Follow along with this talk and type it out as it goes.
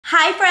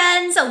Hi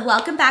friends,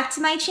 welcome back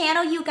to my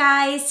channel, you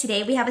guys.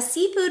 Today we have a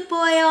seafood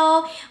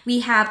boil.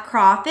 We have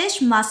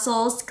crawfish,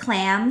 mussels,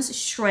 clams,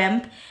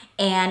 shrimp,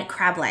 and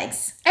crab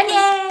legs. And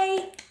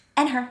yay!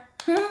 And her.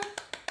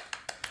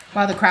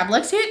 Wow, the crab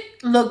legs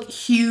look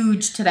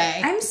huge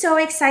today. I'm so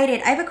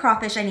excited. I have a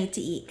crawfish I need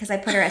to eat because I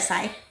put her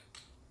aside.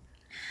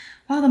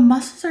 Wow, the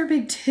mussels are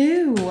big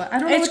too. I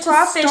don't know what to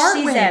crawfish start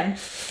season.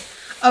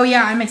 with. Oh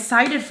yeah, I'm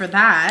excited for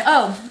that.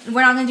 Oh,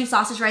 we're not gonna do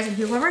sausage, rice, and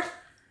cucumber?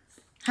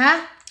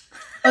 Huh?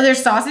 Oh,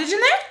 there's sausage in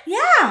there?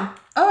 Yeah.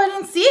 Oh, I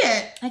didn't see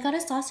it. I got a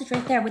sausage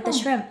right there with the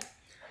shrimp.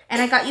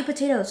 And I got you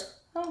potatoes.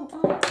 Oh,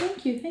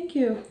 thank you, thank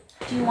you.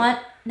 Do you want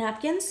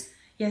napkins?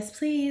 Yes,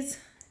 please.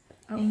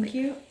 Oh, Thank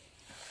you.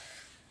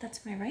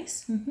 That's my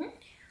rice. Mm-hmm.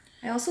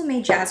 I also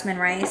made jasmine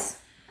rice.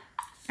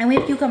 And we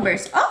have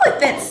cucumbers. Oh, it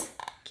fits.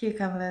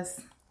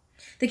 Cucumbers.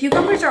 The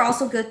cucumbers are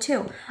also good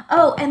too.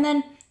 Oh, and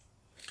then,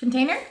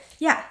 Container?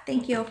 yeah,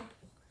 thank you.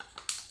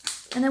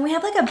 And then we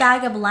have like a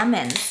bag of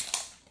lemons.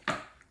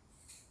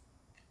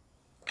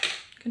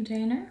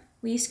 Container?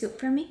 Will you scoop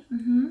for me?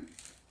 Mm-hmm.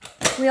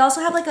 We also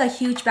have like a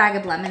huge bag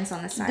of lemons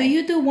on the side. Do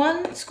you do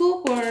one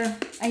scoop or?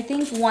 I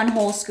think one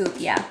whole scoop,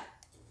 yeah.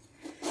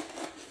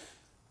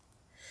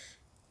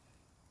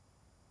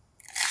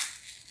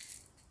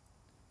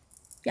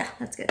 Yeah,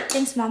 that's good.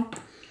 Thanks, Mom.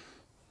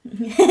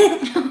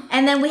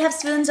 And then we have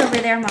spoons over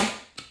there, Mom.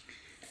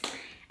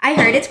 I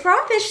heard it's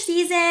crawfish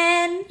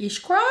season. It's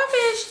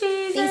crawfish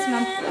season.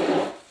 Thanks,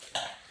 Mom.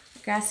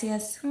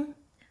 Gracias.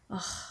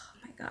 Oh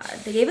my God,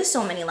 they gave us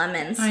so many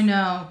lemons. I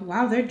know.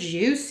 Wow, they're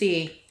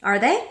juicy. Are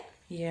they?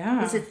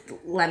 Yeah. Is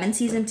it lemon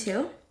season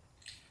too?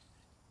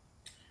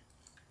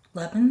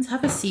 Lemons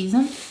have a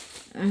season?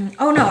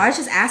 Oh no, I was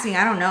just asking.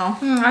 I don't know.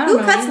 I don't Who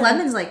know cuts either.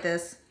 lemons like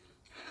this?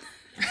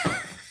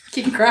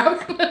 King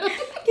crab? King crab,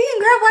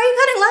 why are you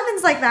cutting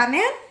lemons like that,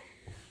 man?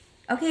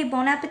 Okay,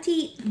 bon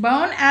appetit.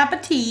 Bon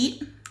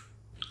appetit.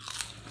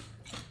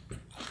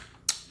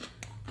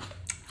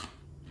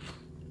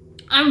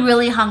 I'm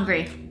really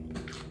hungry.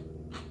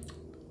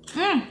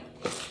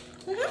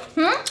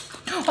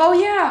 Oh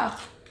yeah.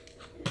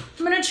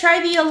 I'm gonna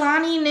try the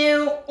Alani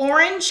new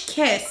Orange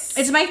Kiss.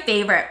 It's my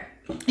favorite.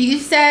 You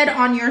said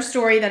on your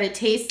story that it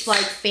tastes like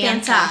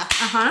Fanta.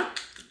 Uh-huh.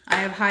 I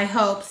have high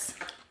hopes.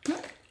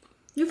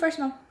 You first,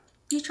 Mom.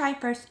 You try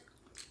first.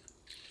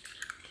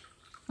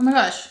 Oh my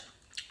gosh.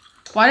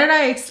 Why did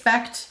I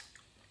expect?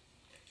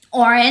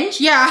 Orange?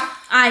 Yeah.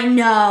 I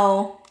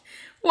know.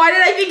 Why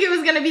did I think it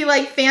was gonna be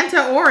like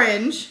Fanta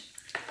orange?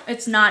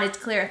 It's not. It's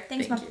clear.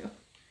 Thanks, Thank Mom. you.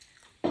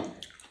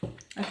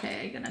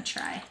 Okay, I'm gonna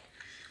try.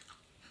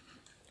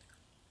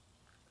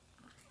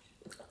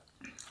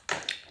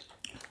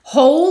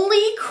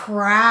 Holy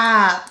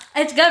crap.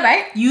 It's good,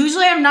 right?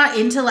 Usually I'm not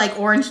into like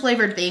orange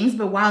flavored things,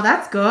 but wow,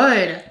 that's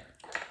good.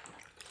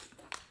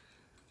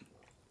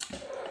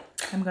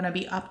 I'm gonna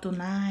be up to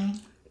 9.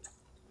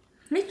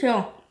 Me too.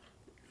 Hold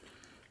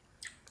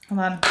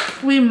on.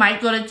 We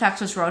might go to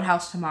Texas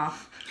Roadhouse tomorrow.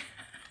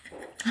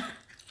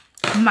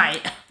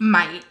 Might.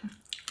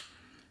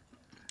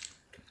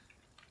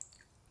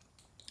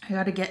 I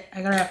gotta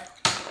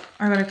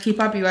keep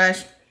up, you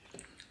guys.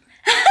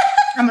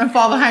 I'm gonna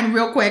fall behind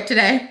real quick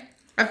today.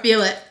 I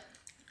feel it.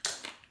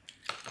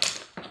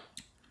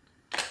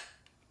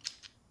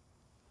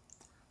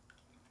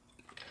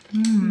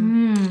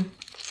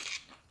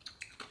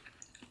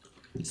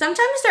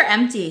 Sometimes they're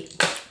empty.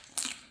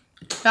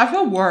 That's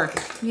the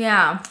worst.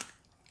 Yeah.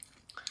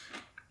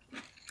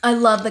 I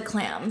love the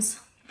clams.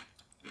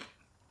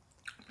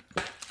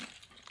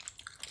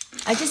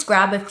 I just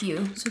grab a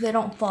few so they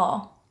don't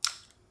fall.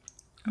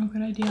 Oh,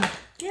 good idea.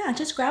 Yeah,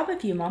 just grab a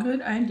few, Mom.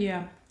 Good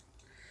idea.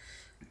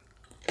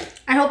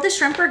 I hope the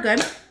shrimp are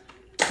good.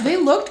 They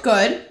looked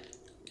good.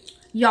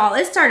 Y'all,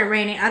 it started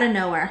raining out of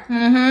nowhere.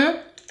 Mm-hmm.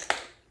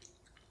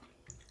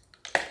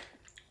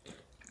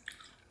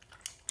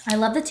 I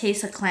love the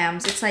taste of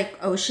clams. It's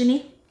like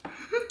oceany.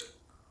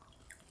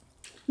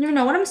 You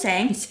know what I'm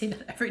saying? You say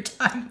that every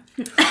time.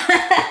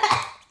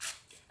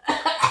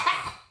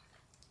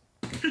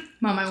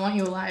 Mom, I want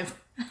you alive.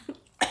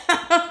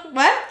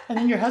 What? I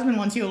think your husband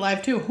wants you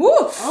alive too.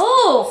 Whew.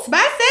 Oh!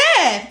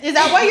 Spicy! Is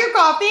that why you're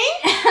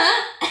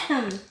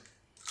coughing?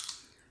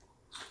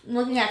 I'm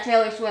looking at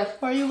Taylor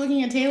Swift. Why are you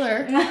looking at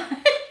Taylor?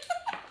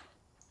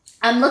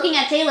 I'm looking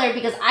at Taylor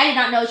because I did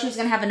not know she was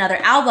going to have another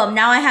album.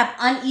 Now I have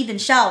uneven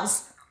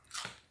shelves.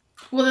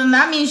 Well, then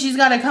that means she's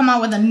got to come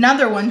out with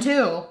another one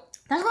too.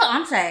 That's what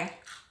I'm saying.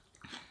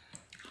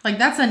 Like,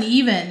 that's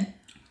uneven.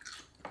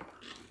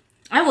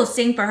 I will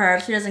sing for her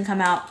if she doesn't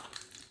come out.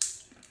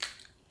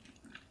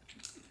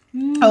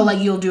 Oh, like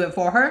you'll do it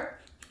for her?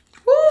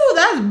 Ooh,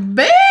 that's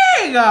big!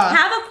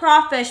 Have a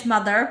crawfish,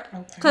 Mother.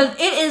 Okay. Because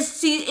it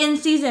is in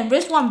season.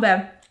 This one,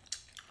 babe.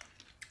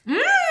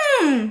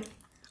 Mmm.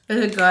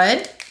 Is it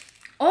good?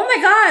 Oh my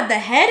God, the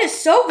head is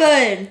so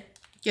good.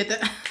 Get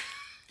the...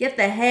 Get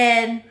the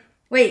head.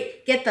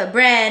 Wait, get the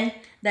bread,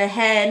 the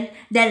head,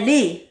 then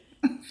Lee.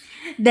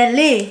 Then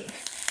Lee.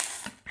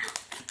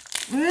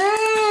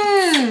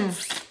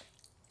 Mmm.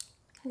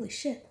 Holy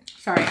shit.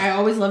 Sorry, I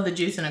always love the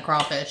juice in a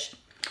crawfish.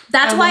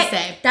 That's I why. will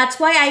say. That's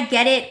why I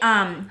get it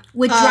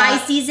with dry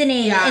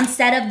seasoning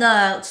instead of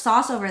the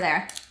sauce over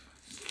there.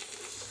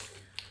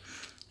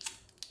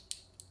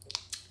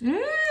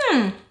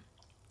 Mmm.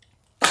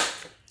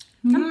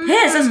 I'm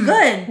pissed. That's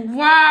good.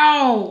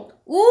 Wow.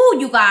 Ooh,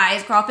 you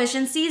guys, crawfish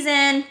in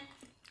season.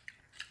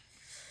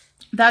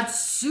 That's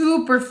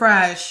super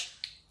fresh.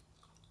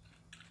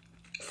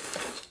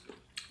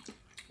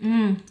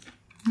 Mmm.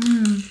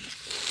 Mmm.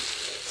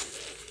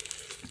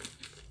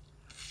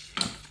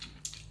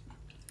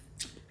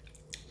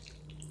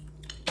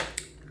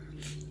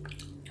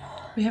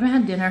 We haven't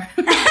had dinner.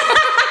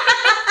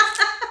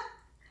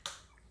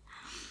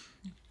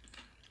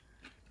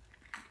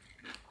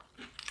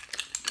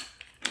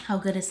 How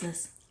good is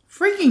this?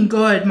 Freaking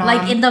good, Mom.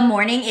 Like in the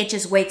morning, it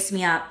just wakes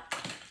me up.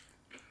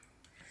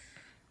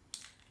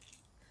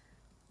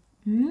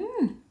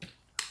 Mmm.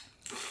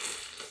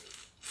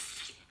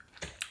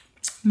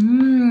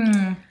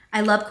 Mmm.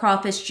 I love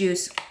crawfish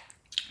juice.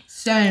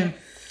 Same.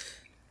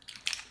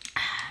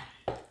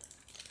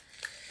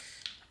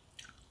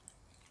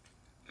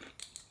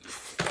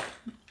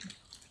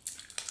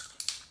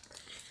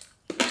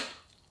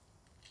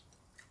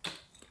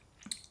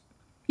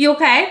 You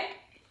okay?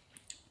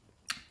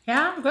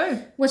 Yeah, I'm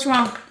good. What's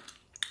wrong?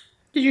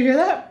 Did you hear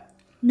that?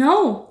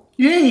 No.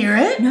 You didn't hear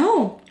it?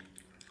 No.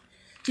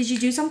 Did you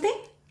do something?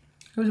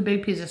 It was a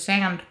big piece of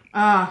sand.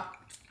 Ah.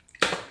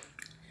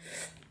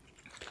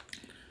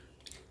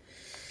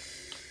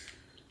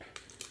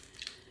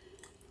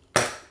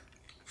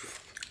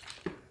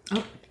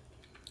 Oh.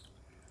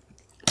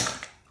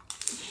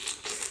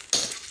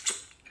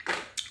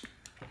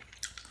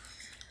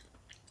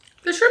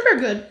 The shrimp are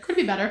good. Could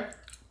be better.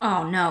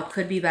 Oh no,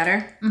 could be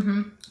better.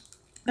 Mm-hmm.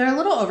 They're a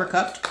little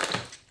overcooked.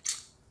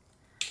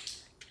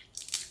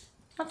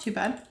 Not too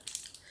bad.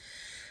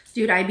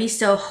 Dude, I'd be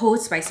so, oh,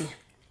 it's spicy.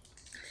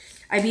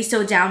 I'd be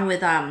so down with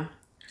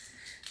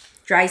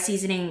dry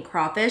seasoning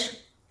crawfish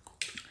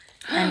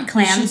and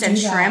clams and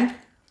shrimp.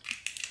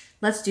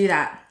 Let's do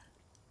that.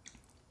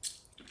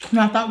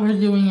 No, I thought we were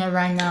doing it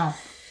right now.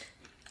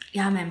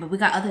 Yeah, man, but we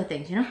got other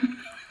things, you know?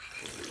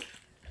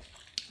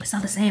 It's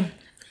not the same.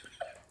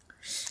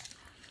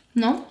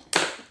 No?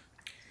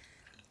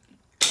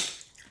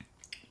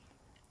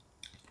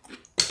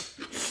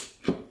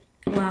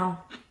 Wow.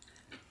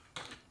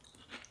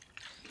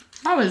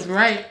 I was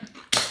right.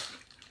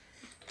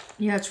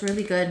 Yeah, it's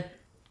really good.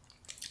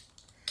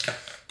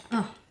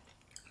 Oh,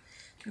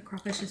 the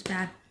crawfish is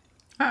bad.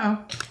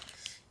 Uh-oh.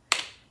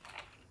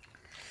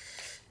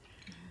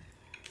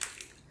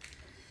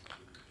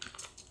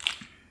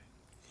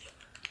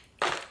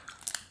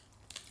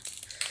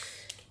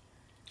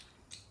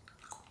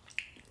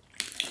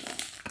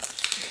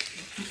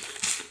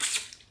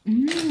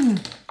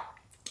 Mmm.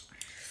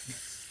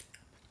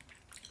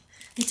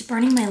 It's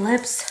burning my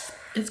lips.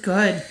 It's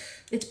good.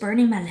 It's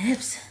burning my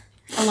lips.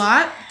 A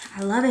lot?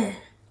 I love it.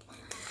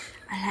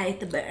 I like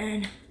the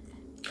burn.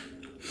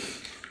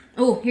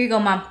 Oh, here you go,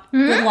 Mom.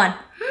 Good one.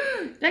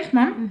 Thanks,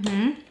 Mom.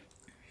 Mm-hmm.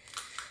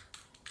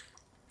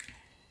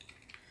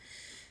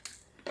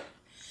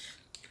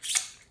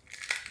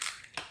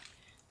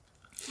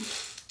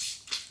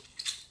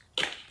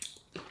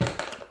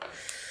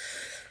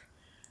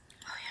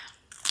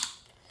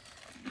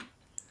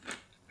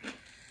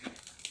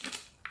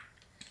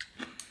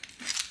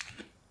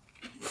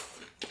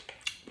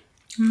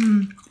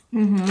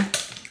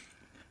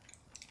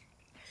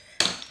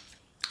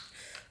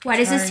 Why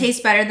does this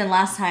taste better than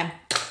last time?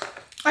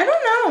 I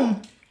don't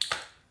know.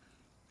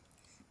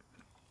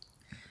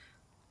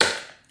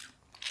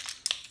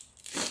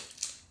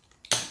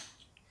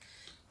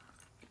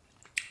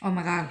 Oh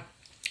my God.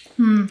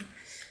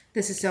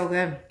 This is so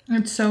good.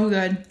 It's so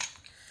good.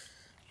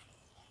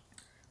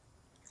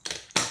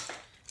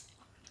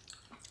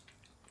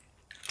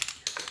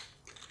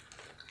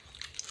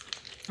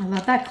 I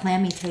love that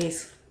clammy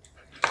taste.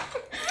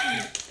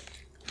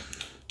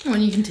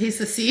 When you can taste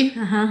the sea.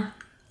 Uh-huh.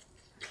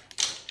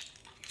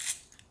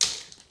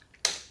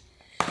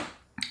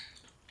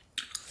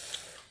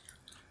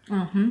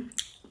 Mm-hmm.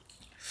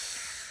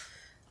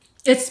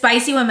 It's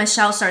spicy when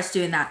Michelle starts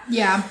doing that.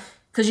 Yeah.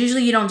 Because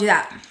usually you don't do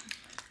that.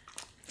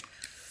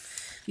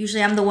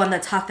 Usually I'm the one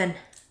that's huffing.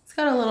 It's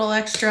got a little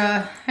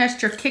extra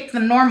kick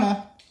than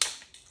normal.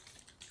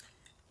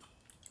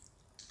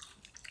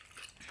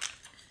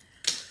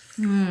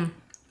 Mmm.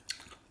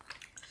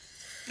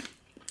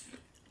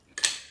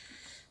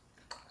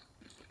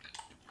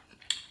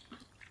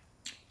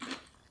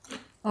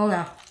 Oh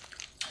yeah.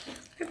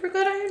 I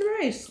forgot I had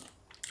rice.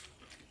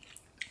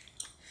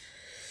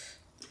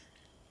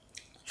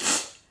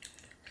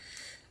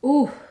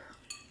 Ooh.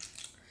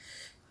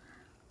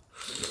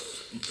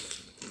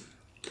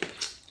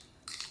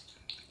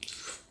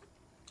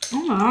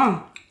 Oh my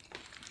God.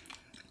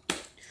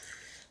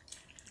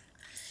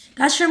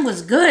 That shrimp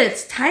was good.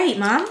 It's tight,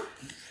 Mom.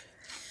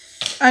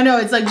 I know,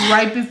 it's like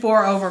right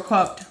before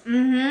overcooked.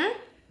 Mm-hmm.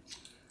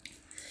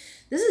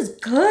 This is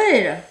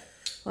good.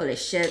 Holy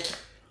shit.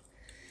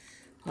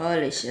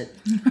 Holy shit.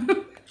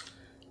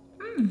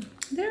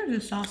 There's a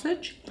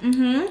sausage.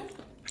 Mm-hmm.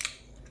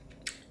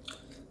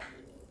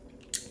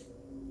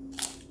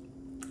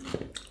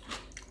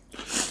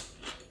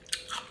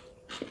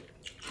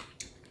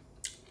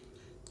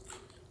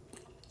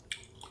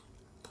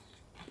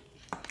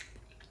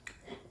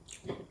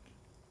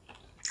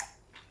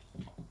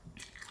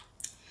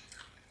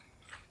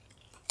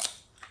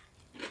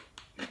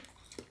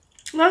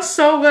 That's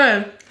so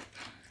good.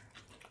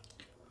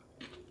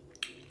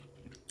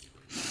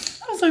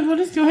 I was like, what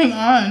is going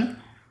on?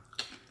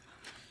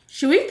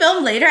 Should we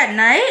film later at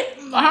night?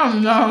 I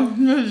don't know.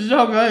 This is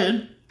so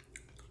good.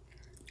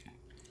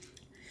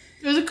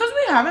 Is it because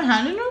we haven't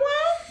had it in a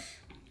while?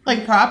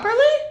 Like, properly?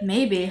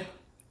 Maybe.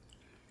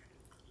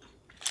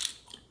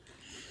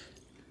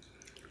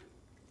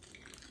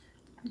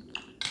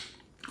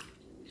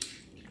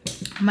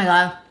 Oh my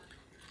god.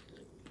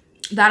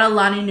 That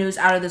Alani news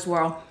out of this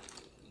world.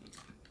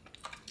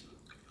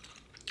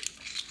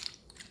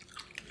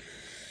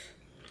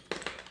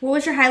 What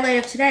was your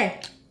highlight of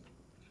today?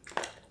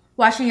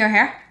 Washing your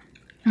hair?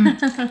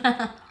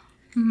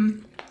 Mm-hmm.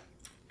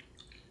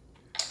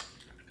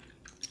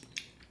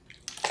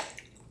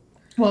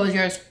 What was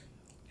yours?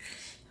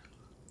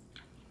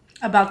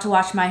 About to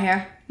wash my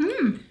hair.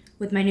 Hmm.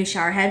 With my new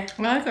shower head.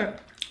 I like it.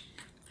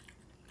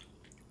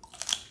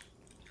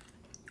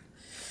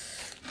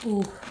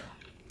 Ooh.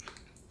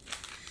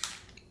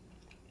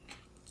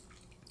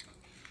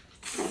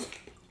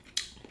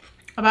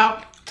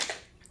 About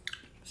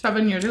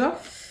 7 years ago,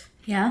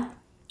 Yeah.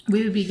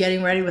 we would be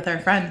getting ready with our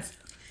friends.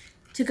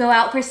 To go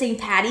out for St.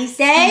 Patty's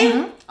Day?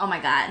 Mhm. Oh my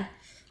god.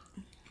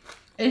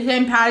 It's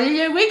St. Patty's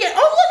Day weekend.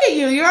 Oh, look at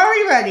you. You're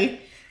already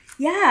ready.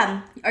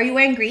 Yeah. Are you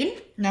wearing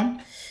green? No.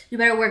 You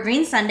better wear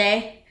green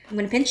Sunday. I'm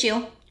gonna pinch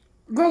you.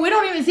 Girl, we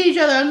don't even see each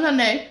other on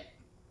Sunday.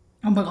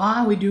 Oh my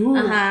god, we do.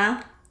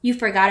 Uh-huh. You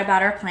forgot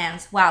about our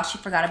plans. Wow, she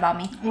forgot about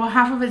me. Well,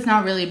 half of it's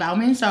not really about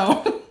me,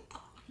 so.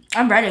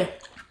 I'm ready.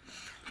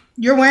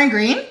 You're wearing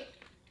green?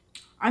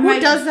 Who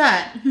does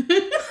that?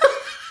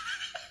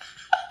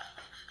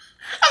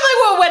 I'm like,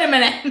 well, wait a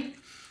minute.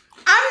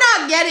 I'm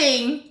not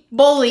getting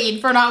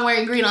bullied for not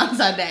wearing green on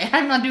Sunday.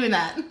 I'm not doing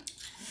that.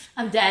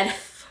 I'm dead.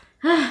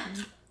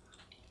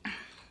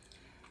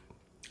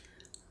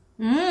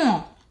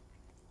 Mmm.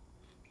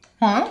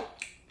 Huh?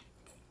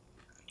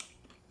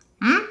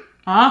 Hmm?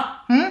 Huh?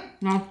 Hmm?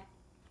 No.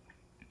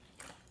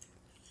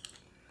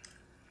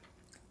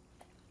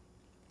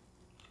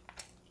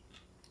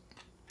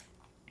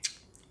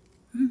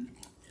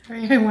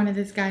 Sorry, I wanted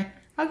this guy.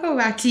 I'll go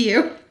back to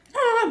you.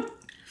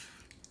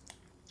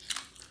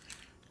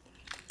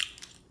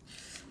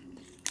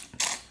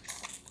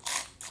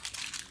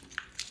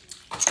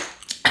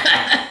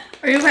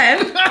 Are you okay?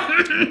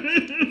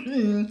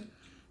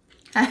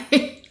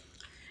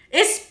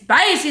 It's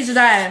spicy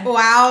today.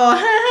 Wow.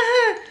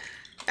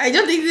 I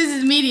don't think this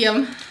is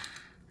medium.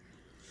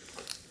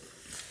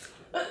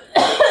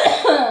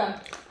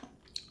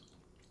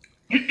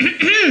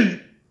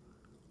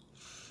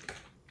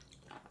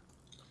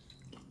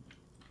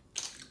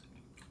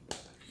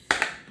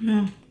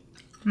 Mm.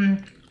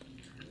 Mm.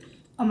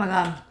 Oh my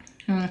god.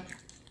 Mm.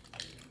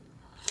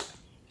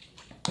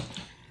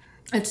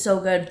 It's so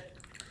good.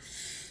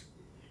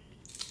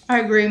 I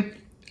agree.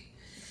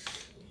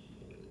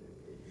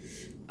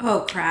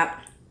 Oh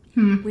crap.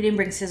 Hmm. We didn't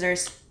bring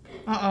scissors.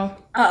 Uh-oh.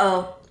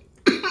 Uh-oh.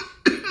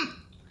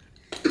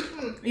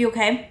 Are you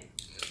okay?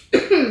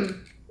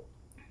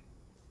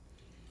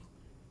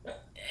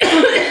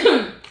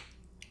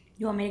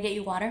 You want me to get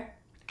you water?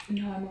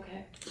 No, I'm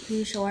okay. Are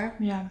you sure?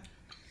 Yeah.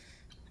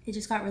 It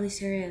just got really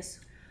serious.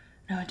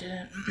 No, it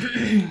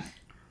didn't.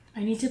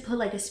 I need to put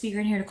like a speaker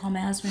in here to call my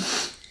husband.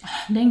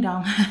 Ding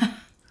dong.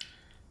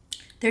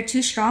 They're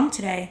too strong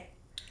today.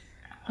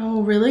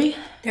 Oh, really?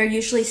 They're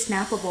usually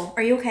snappable.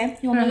 Are you okay?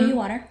 You want me to get you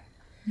water?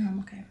 No, I'm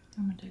okay.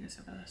 I'm gonna take a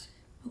sip of this.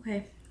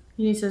 Okay.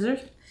 You need scissors?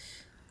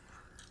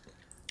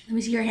 Let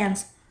me see your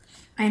hands.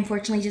 I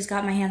unfortunately just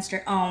got my hands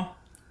dirty. Oh,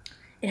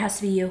 it has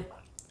to be you.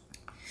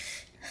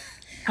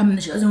 I'm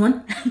the chosen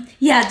one.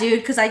 Yeah, dude,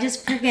 because I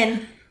just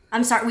freaking...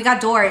 I'm sorry. We got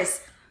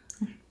doors.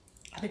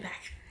 I'll be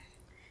back.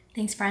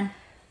 Thanks, friend.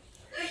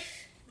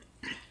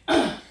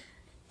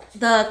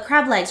 The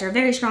crab legs are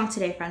very strong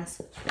today,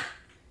 friends.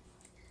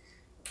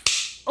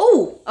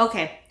 Oh,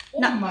 okay. Oh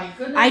No, my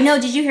goodness. I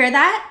know. Did you hear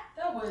that?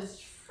 That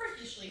was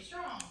freakishly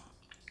strong.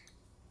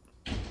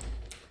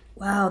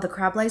 Wow, the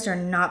crab legs are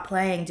not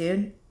playing,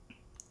 dude.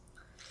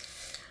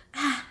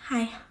 Ah,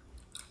 hi.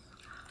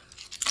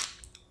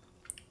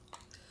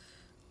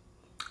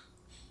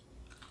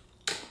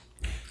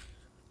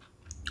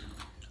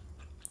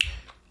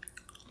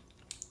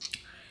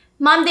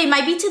 Mom, they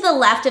might be to the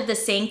left of the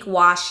sink.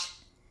 Wash.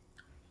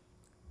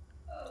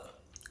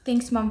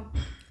 Thanks, Mom.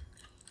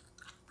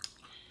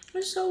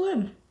 It's so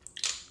good.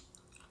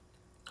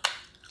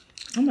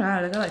 Oh my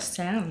god, I got like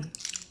salmon.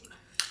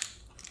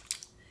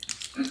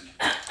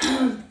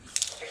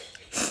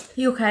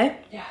 You okay?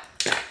 Yeah.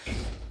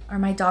 Are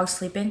my dogs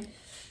sleeping?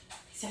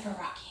 Except for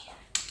Rocky.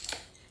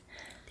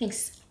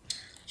 Thanks.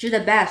 You're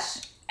the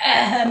best.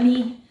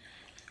 Me.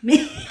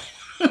 Me?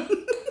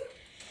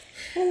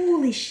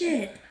 Holy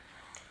shit.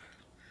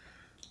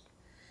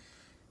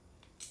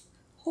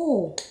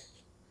 Oh.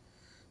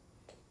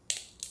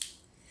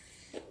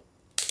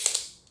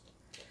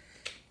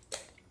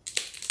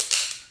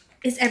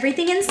 Is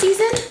everything in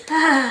season?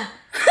 Ah.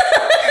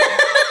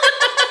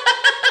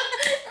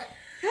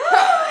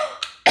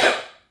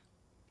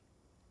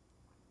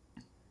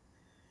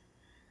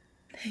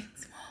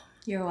 Thanks, Mom.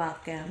 You're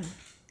welcome.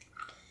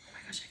 Oh my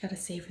gosh, I gotta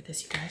savor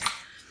this, you guys.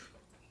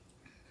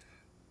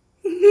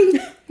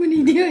 What are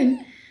you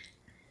doing?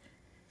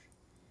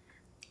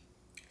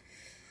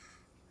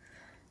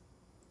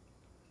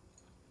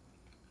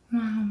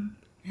 Wow.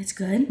 It's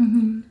good?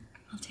 Mm-hmm.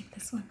 I'll take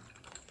this one.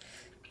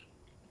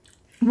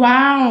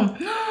 Wow.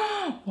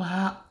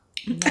 Wow.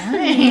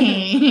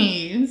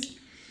 Nice.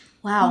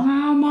 Wow.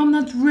 Wow, Mom,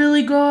 that's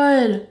really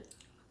good.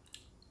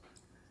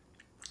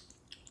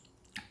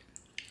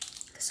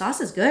 The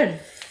sauce is good.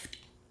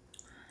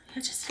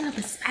 It's just a little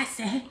bit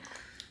spicy.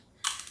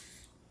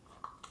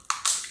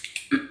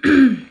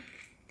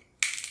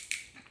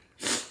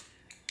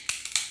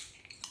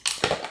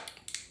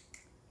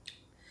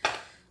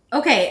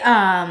 Okay,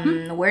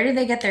 where did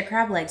they get their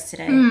crab legs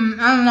today? I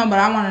don't know, but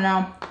I want to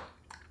know.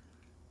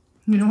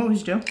 You know what we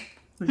should do?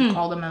 We should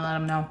call them and let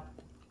them know.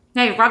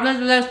 Hey, crab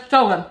legs are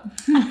stolen.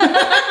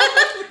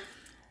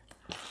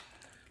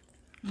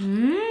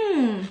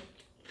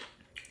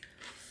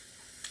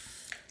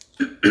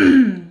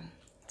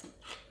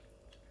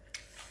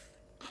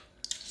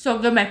 So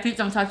good, my feet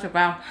don't touch the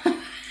ground.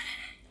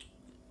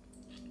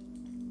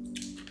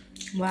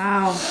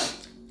 Wow.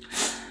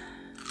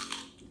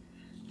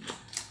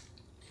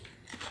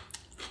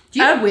 Do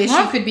you wish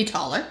you could be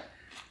taller?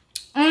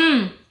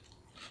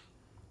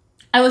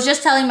 I was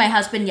just telling my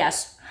husband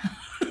yes.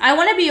 I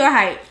want to be your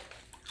height.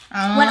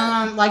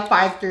 Like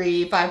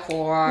 5'3",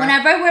 5'4".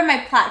 Whenever I wear my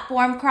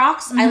platform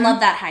Crocs, I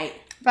love that height.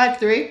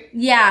 5'3"?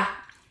 Yeah.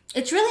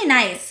 It's really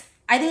nice.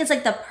 I think it's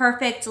like the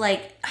perfect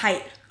like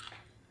height.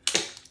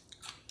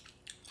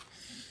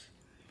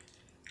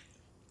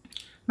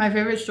 My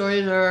favorite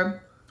stories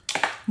are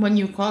when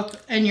you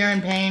cook and you're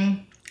in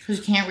pain because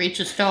you can't reach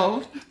a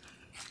stove.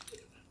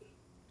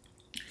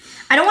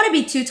 I don't want to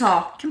be too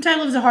tall. Kim Tai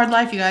lives a hard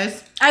life, you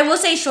guys. I will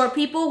say short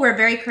people, we're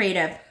very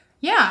creative.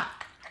 Yeah.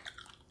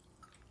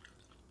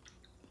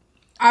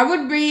 I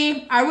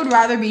would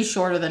rather be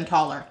shorter than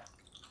taller.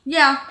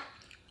 Yeah.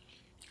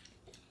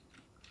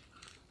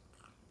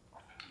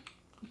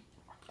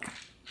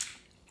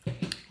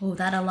 Oh,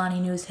 that Alani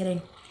New is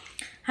hitting.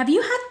 Have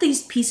you had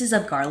these pieces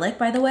of garlic,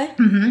 by the way?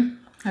 Mm-hmm.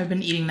 I've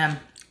been eating them.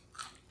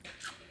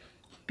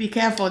 Be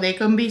careful, they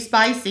can be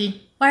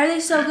spicy. Why are they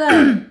so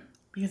good?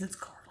 Because it's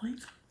garlic.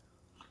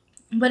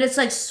 But it's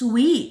like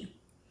sweet.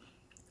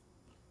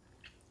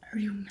 Are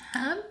you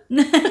mad?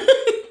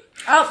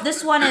 Oh,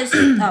 this one is...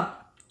 Oh.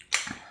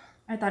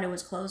 I thought it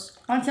was closed.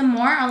 Want some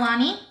more,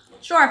 Alani?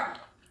 Sure.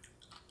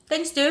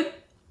 Thanks, dude.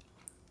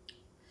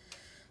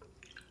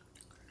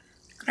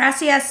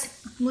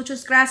 Gracias.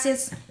 Muchas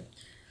gracias.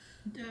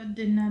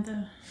 De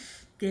nada.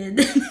 Did.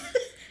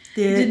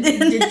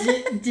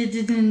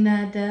 De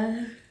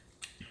nada.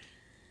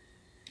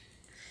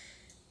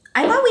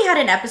 I thought we had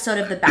an episode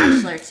of The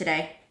Bachelor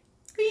today.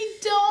 We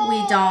don't. We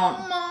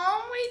don't.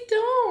 Mom, we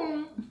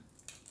don't.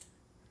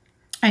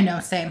 I know,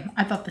 same.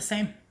 I thought the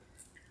same.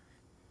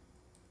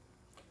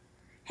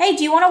 Hey,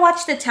 do you want to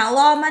watch the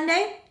tell-all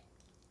Monday?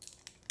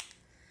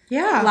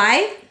 Yeah.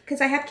 Live?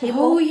 Because I have cable.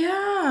 Oh,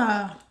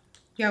 yeah.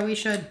 Yeah, we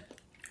should.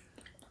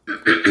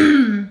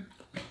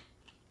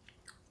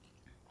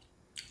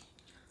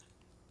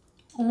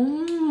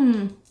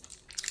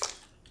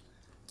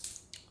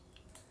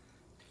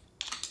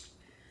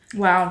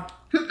 Wow.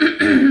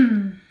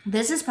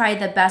 This is probably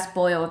the best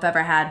boil I've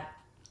ever had.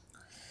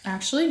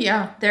 Actually,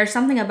 yeah. There's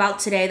something about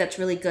today that's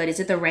really good. Is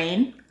it the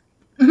rain?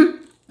 I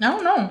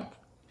don't know.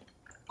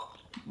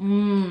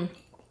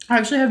 I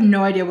actually have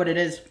no idea what it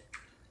is.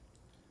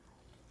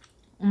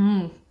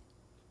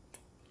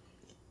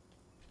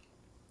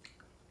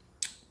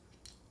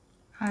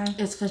 Hi.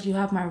 It's because you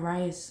have my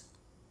rice.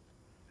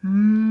 We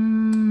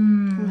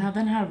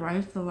haven't had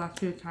rice the last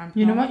few times.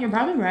 You know what? You're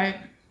probably right.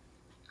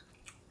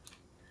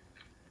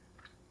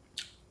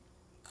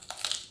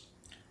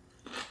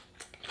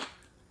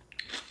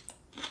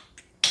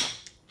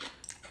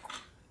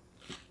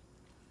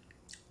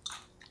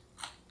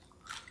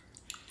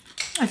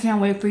 I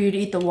can't wait for you to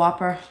eat the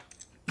Whopper.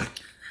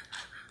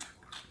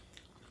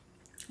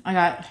 I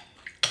got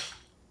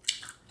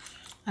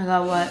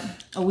what?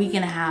 A week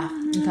and a half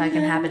until I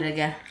can have it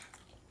again.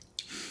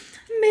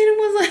 Maiden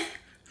was like,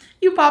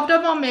 you popped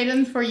up on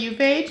Maiden's For You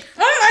page?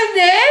 Oh, I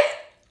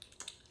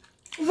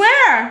did?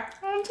 Where?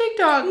 On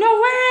TikTok.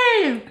 No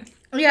way.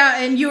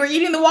 Yeah, and you were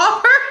eating the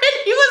Whopper,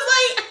 and he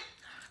was like,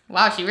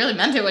 wow, she really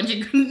meant it when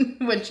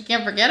she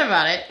can't forget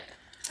about it.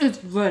 It's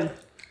good.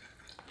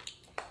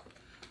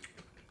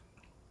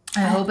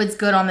 I hope it's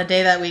good on the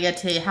day that we get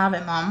to have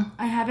it, Mom.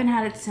 I haven't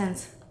had it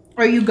since.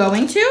 Are you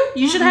going to?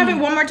 You should have it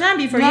one more time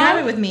before you have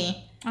it with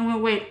me. I'm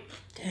gonna wait.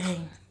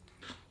 Dang.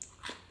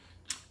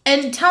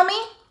 And tell me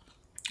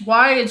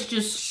why it's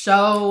just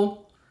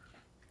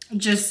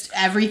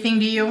everything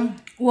to you.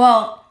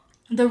 Well,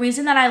 the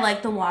reason that I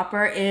like the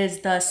Whopper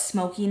is the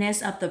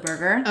smokiness of the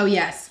burger. Oh,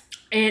 yes.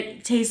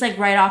 It tastes like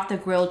right off the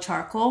grilled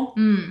charcoal.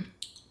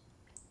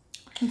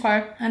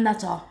 Okay. And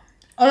that's all.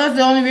 Oh, that's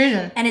the only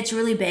reason. And it's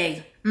really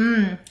big.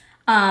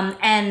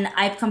 And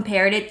I've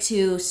compared it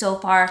to, so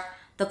far,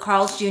 the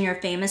Carl's Jr.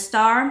 Famous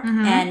Star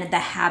and the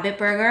Habit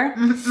Burger,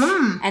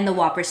 and the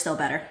Whopper's still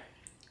better.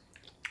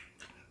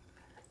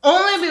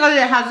 Only because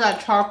it has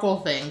that charcoal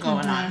thing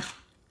going on.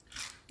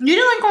 You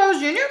didn't like Carl's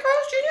Jr.?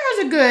 Carl's Jr.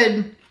 has a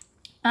good...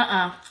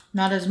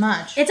 Not as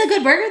much. It's a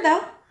good burger,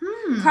 though.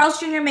 Carl's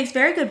Jr. makes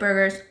very good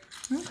burgers.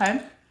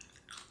 Okay.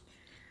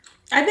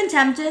 I've been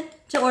tempted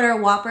to order a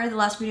Whopper the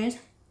last few days.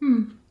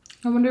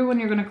 I wonder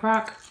when you're going to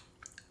crack.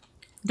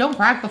 Don't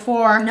crack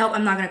before. Nope,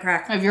 I'm not going to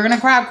crack. If you're going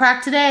to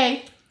crack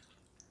today.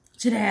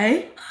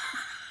 Today?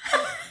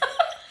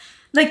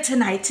 Like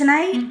tonight?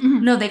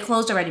 No, they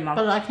closed already, Mom.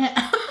 But I can't.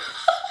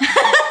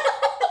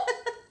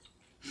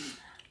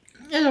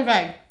 It's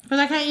okay. Because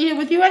I can't eat it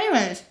with you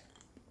anyways.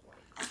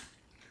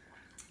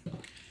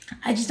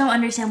 I just don't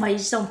understand why you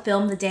just don't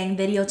film the dang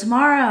video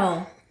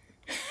tomorrow.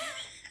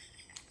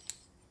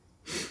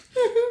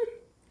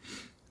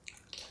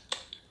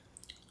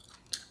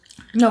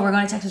 No, we're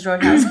going to Texas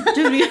Roadhouse.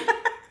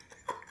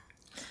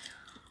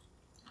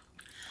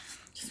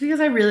 Just because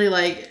I really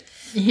like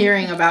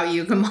hearing about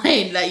you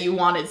complain that you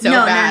want it so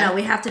bad. No,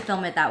 we have to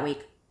film it that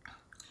week.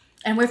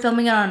 And we're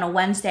filming it on a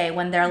Wednesday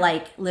when they're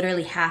like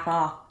literally half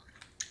off.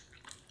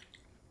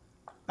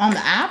 On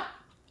the app?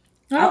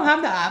 I don't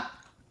have the app.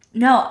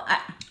 No,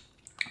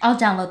 I'll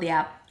download the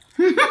app.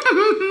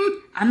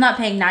 I'm not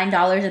paying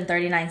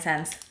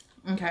 $9.39.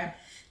 Okay.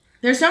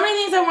 There's so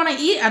many things I want to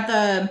eat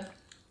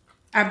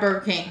at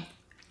Burger King.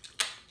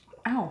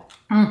 Ow.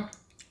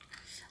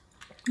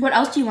 What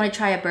else do you want to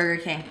try at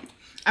Burger King?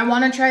 I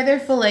want to try their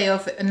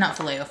not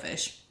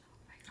Filet-O-Fish.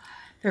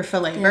 Their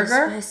filet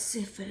burger.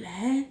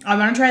 Filet. I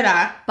want to try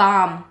that.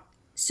 Bomb.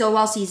 So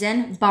well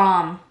seasoned.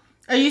 Bomb.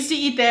 I used to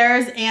eat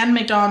theirs and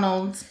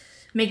McDonald's.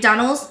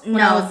 McDonald's?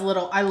 When I was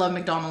little. I love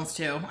McDonald's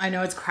too. I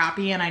know it's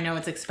crappy and I know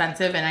it's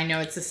expensive and I know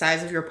it's the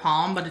size of your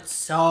palm, but it's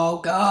so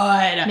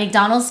good.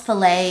 McDonald's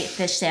filet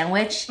fish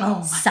sandwich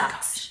sucks.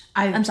 Gosh.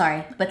 I'm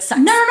sorry, but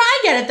sucks. No, I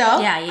get it though.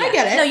 Yeah. I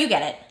get it. No, you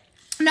get it.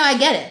 No, I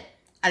get it.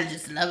 I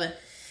just love it.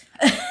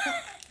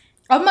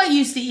 I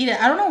used to eat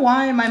it. I don't know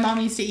why my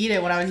mom used to eat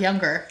it when I was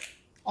younger.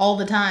 All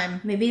the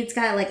time. Maybe it's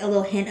got like a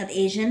little hint of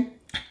Asian.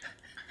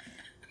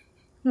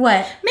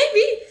 What?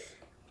 Maybe.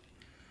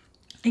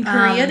 In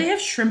Korea, they have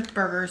shrimp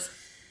burgers.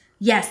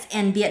 Yes,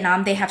 in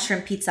Vietnam, they have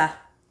shrimp pizza.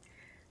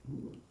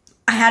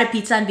 I had a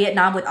pizza in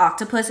Vietnam with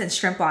octopus and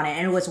shrimp on it,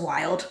 and it was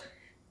wild.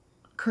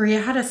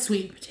 Korea had a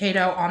sweet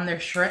potato on their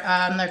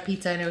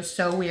pizza, and it was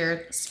so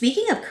weird.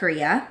 Speaking of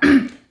Korea,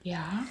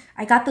 yeah,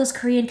 I got those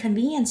Korean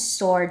convenience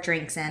store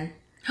drinks in.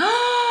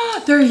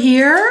 They're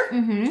here?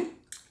 Mm-hmm.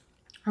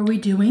 Are we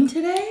doing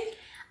today?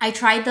 I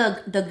tried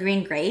the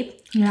green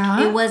grape.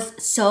 Yeah. It was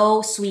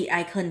so sweet,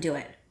 I couldn't do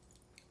it.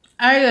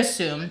 I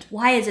assumed.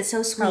 Why is it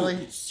so sweet?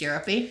 Probably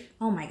syrupy.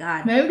 Oh my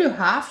god. Maybe do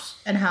halves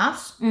and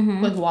halves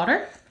with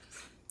water.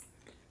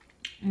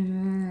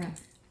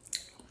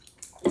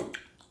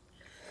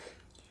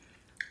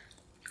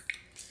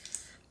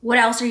 What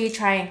else are you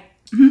trying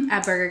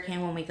at Burger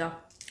King when we go?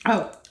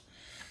 Oh.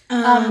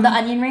 The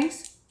onion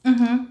rings?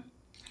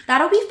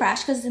 That'll be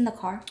fresh because it's in the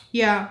car.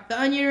 Yeah, the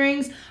onion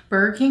rings.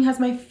 Burger King has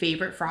my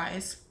favorite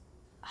fries.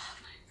 Oh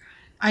my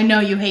god. I know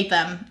you hate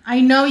them. I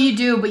know you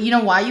do, but you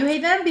know why you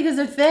hate them? Because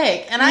they're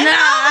thick. And I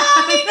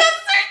know because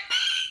they're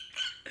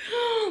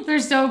thick. They're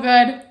so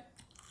good.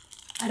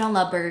 I don't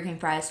love Burger King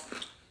fries.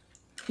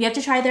 You have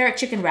to try their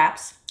chicken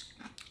wraps.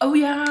 Oh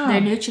yeah. Their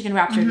new chicken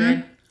wraps are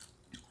good.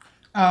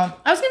 Oh,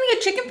 I was gonna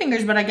get chicken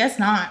fingers, but I guess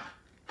not.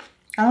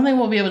 I don't think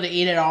we'll be able to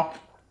eat it all.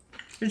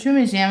 There's too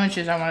many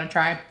sandwiches I want to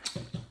try.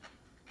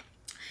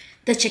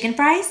 The chicken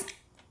fries?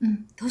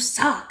 Those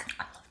suck.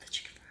 I love the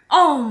chicken fries.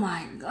 Oh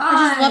my god.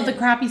 I just love the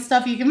crappy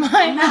stuff you can buy.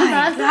 Oh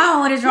my god,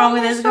 what is wrong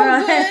with this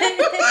girl? So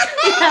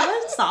You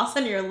have sauce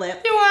on your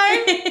lip. Do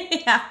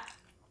I? Yeah.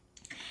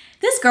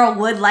 This girl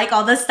would like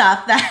all the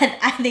stuff that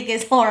I think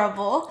is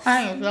horrible.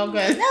 I think it's so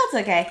good. No, it's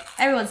okay.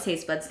 Everyone's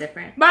taste bud's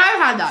different. But I've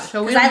had that,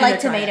 so we Because don't I need like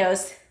to try it.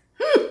 tomatoes.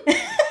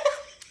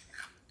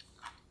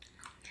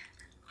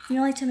 You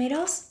don't like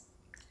tomatoes?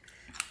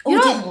 You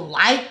don't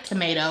like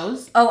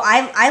tomatoes. Oh,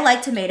 I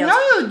like tomatoes. No,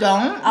 you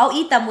don't. I'll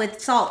eat them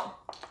with salt.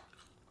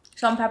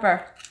 Salt and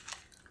pepper.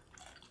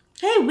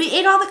 Hey, we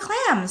ate all the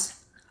clams.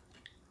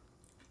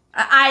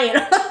 I ate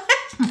them.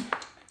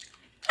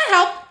 I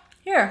help.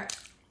 Here.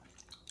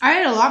 I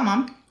ate a lot,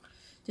 Mom.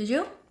 Did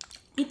you?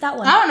 Eat that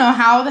one. I don't know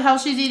how the hell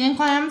she's eating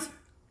clams.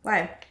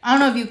 Why? I don't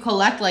know if you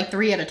collect like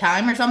 3 at a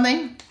time or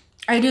something.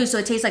 I do, so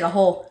it tastes like a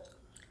whole.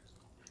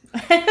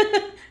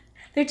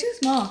 They're too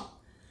small.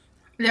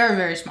 They're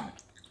very small.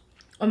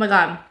 Oh my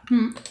god.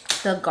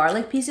 The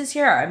garlic pieces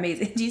here are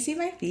amazing. Do you see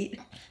my feet?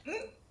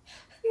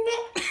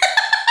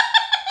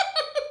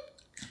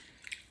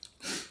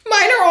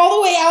 Mine are all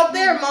the way out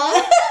there,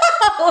 Mom.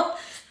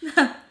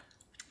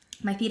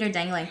 My feet are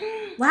dangling.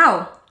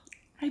 Wow.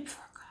 I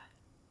forgot.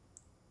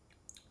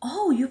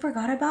 Oh, you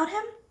forgot about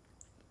him?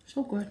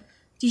 So good.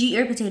 Did you eat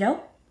your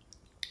potato?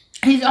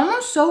 He's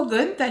almost so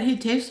good that he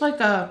tastes like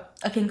a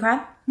king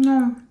crab?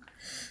 No.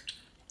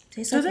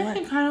 Tastes like Doesn't what?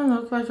 he kind of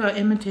look like an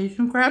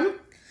imitation crab?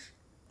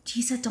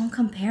 Jesus, don't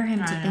compare him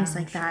to things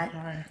like that.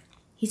 Sorry.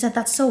 He said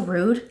that's so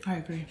rude. I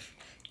agree.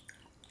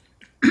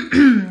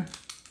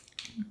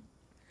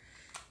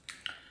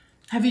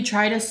 Have you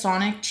tried a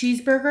Sonic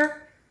cheeseburger?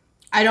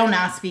 I don't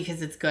ask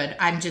because it's good.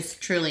 I'm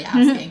just truly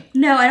asking.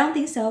 No, I don't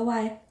think so.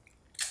 Why?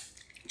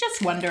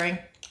 Just wondering.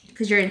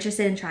 Because you're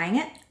interested in trying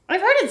it?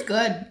 I've heard it's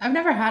good. I've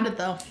never had it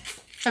though.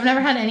 I've never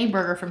had any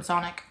burger from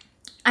Sonic.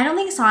 I don't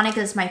think Sonic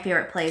is my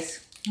favorite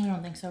place. I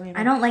don't think so either.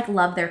 I don't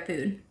love their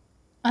food.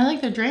 I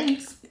like their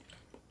drinks.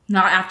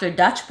 Not after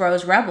Dutch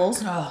Bros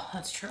Rebels. Oh,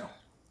 that's true.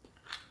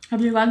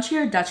 Have you gone to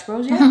your Dutch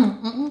Bros yet?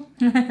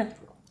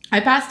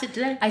 I passed it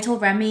today. I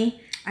told Remy,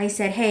 I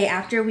said, hey,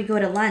 after we go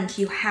to lunch,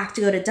 you have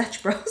to go to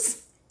Dutch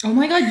Bros. Oh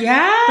my God,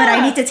 yeah. But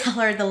I need to tell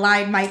her the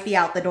line might be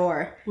out the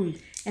door. Ooh.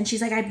 And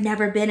she's like, I've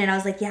never been. And I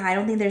was like, yeah, I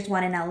don't think there's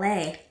one in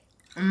LA.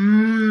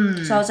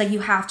 So I was like,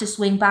 you have to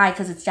swing by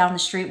because it's down the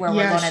street where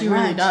we're going to lunch. Yeah, she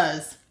really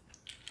does.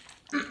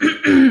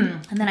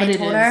 And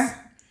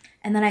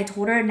then I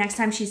told her next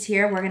time she's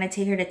here, we're going to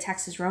take her to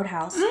Texas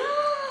Roadhouse.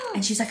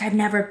 And she's like, I've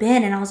never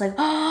been. And I was like,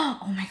 oh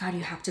my God,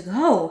 you have to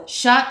go.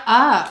 Shut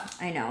up.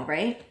 I know,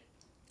 right?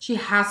 She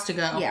has to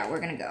go. Yeah,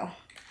 we're going to go.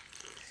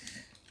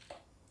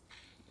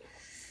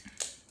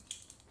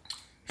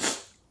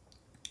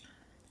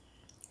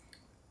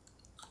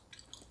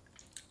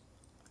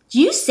 Do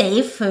you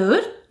save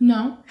food?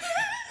 No.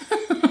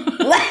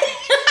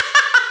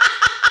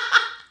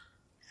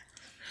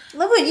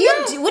 Look what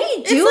you do. What do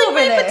you do it's like over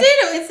my there?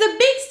 potato. It's the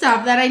big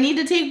stuff that I need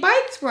to take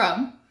bites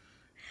from.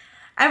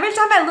 Every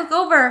time I look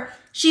over,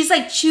 she's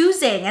like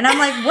choosing. And I'm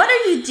like, what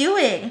are you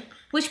doing?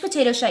 Which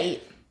potato should I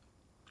eat?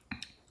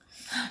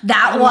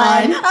 That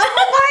one.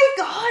 Oh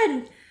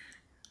my God.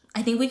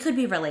 I think we could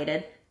be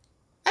related.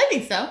 I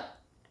think so.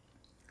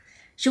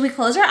 Should we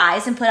close our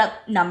eyes and put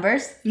up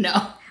numbers?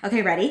 No.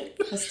 Okay, ready?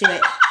 Let's do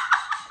it.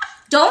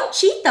 Don't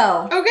cheat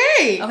though.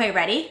 Okay. Okay,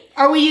 ready?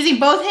 Are we using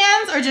both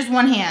hands or just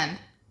one hand?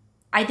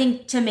 I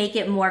think to make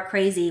it more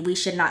crazy, we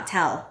should not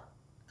tell.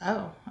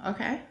 Oh,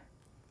 okay.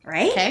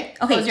 Right? Okay.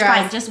 Okay, Close your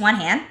fine. eyes. Just one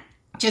hand.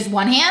 Just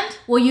one hand?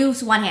 We'll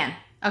use one hand.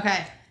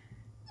 Okay.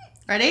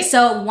 Ready?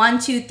 So 1,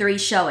 2, 3,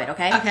 show it,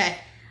 okay? Okay.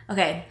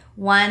 Okay.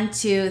 1,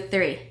 2,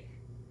 3.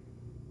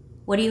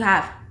 What do you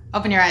have?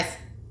 Open your eyes.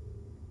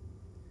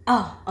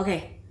 Oh,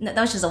 okay. No,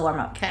 that was just a warm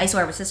up. Okay. I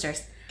swear we're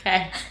sisters.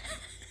 Okay.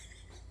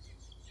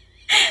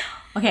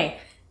 Okay.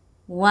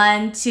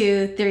 1,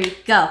 2, 3,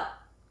 go.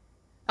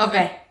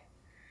 Okay.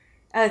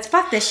 Oh, it's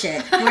fuck this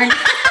shit.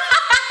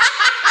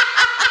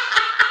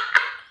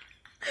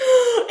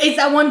 It's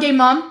that one game,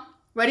 Mom.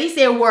 Ready?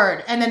 Say a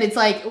word. And then it's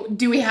like,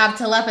 do we have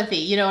telepathy?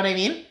 You know what I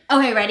mean?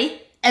 Okay,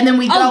 ready? And then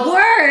we go. A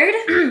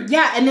word?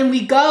 Yeah, and then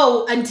we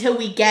go until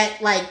we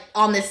get like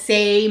on the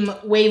same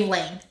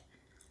wavelength.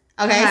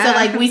 Okay, so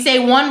like we say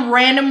one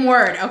random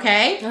word,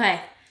 okay?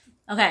 Okay.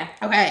 Okay.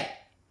 Okay.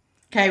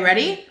 Okay,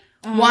 ready?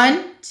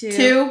 1,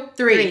 2,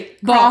 3.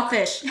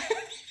 Crawfish.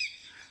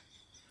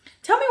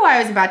 Tell me why I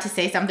was about to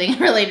say something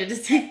related to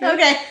seafood.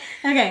 Okay.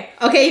 Okay.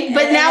 Okay,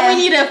 but now we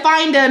need to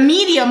find a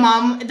medium,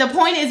 Mom. The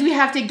point is we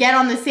have to get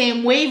on the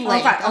same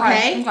wavelength,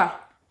 okay? Okay.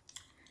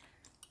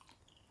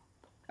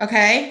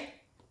 Okay.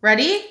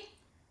 Ready?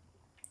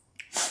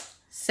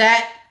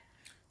 Set.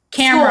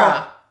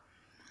 Camera.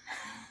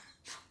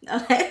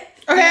 Okay.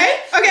 Okay.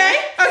 Okay.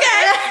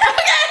 Okay.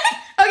 Okay.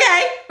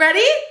 Okay.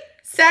 Ready?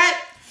 Set.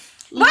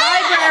 Library.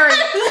 I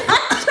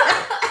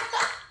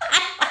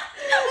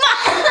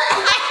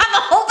have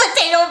a whole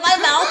potato in my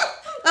mouth.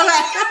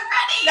 Okay.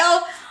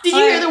 No. Did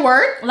you hear the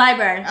word?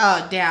 Library.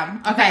 Oh,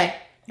 damn. Okay.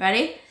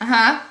 Ready?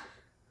 Uh-huh.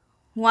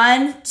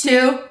 1,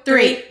 2,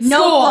 3.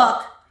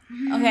 Notebook.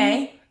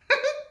 Okay.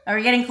 Are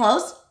we getting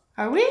close?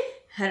 Are we?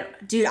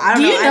 Dude, I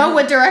don't know. know. Do you know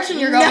what direction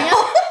you're going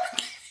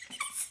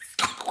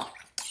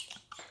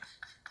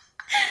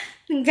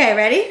in? Okay,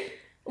 ready?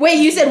 Wait,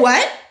 you said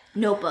what?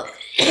 Notebook.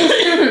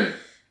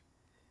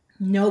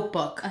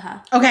 Notebook. Uh-huh.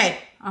 Okay.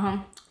 Uh-huh.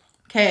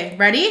 Okay,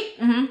 ready?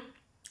 Mm-hmm.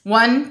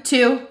 1,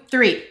 2,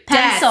 3.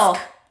 Pencil.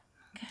 Desk.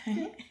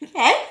 Okay.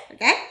 Okay.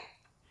 Okay.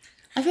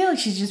 I feel like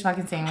she's just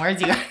fucking saying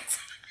words, you guys.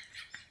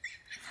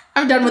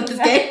 I'm done with this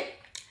game.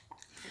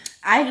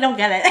 I don't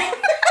get it.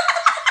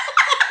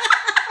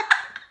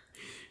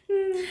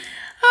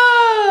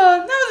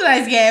 Oh, that was a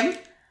nice game.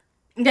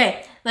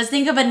 Okay, let's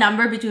think of a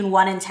number between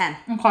 1 and 10.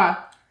 Okay.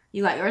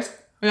 You got yours?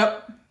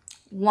 Yep.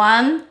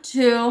 1,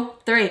 2,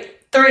 3.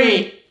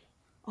 3.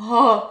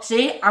 Oh,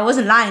 see? I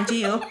wasn't lying to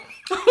you.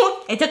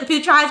 It took a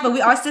few tries, but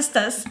we are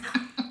sisters.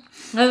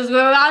 We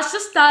are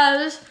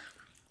sisters.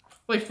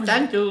 We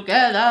stand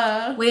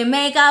together. We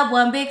make up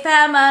one big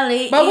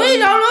family. But we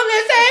don't look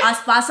the same. Our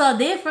spots are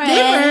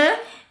different.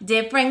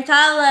 Different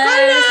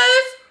colors.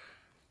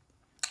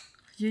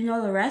 Do you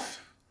know the rest?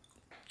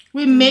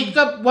 We make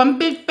up one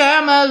big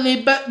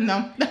family, but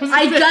no.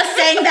 I just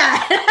sang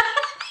that.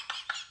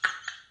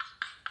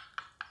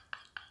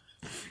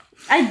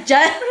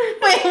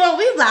 Wait, what?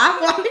 We laugh?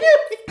 Why do we?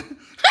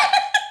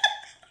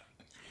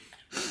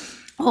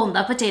 Oh,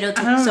 that potato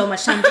took so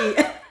much time to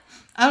eat.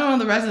 I don't know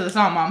the rest of the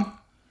song, Mom.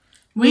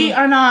 We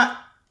are not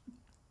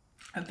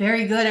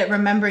very good at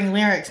remembering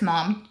lyrics,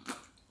 Mom.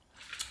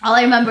 All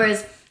I remember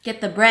is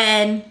get the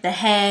bread, the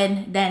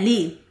head, then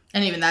leave.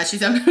 And even that she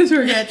sometimes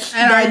forgets.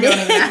 And I don't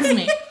even ask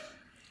me.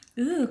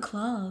 Ooh,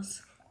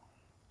 claws.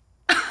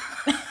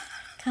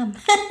 Come.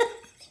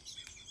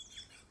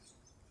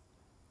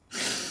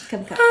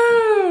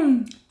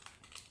 Come.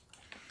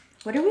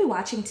 What are we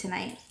watching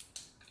tonight?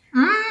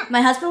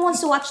 My husband wants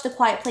to watch The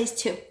Quiet Place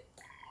too.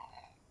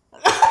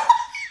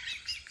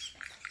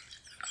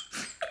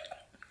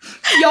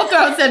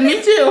 Yoko said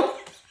me too.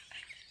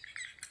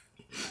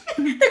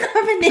 The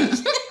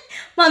combination.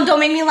 Mom, don't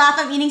make me laugh.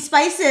 I'm eating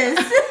spices.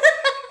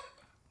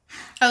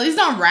 At least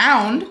not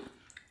round.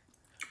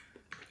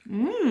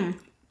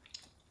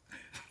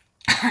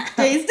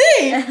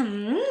 Tasty.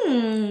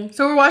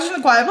 So we're watching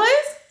The Quiet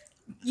Place?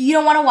 You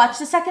don't want to watch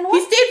the second one?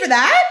 You stayed for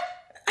that?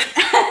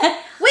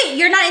 Wait,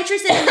 you're not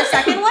interested in the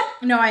second one?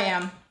 No, I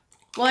am.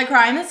 Will I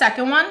cry in the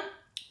second one?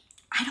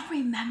 I don't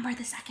remember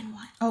the second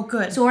one. Oh,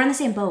 good. So we're in the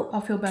same boat.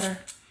 I'll feel better.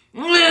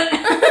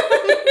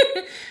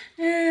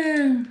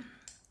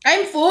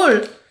 I'm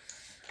full.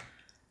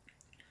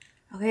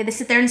 Okay, they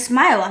sit there and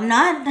smile. I'm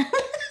not.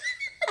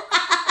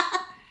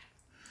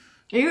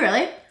 Are you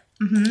really?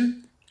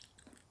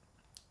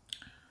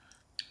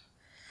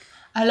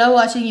 I love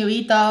watching you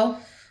eat though.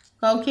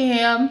 Go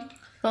Kim.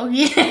 Go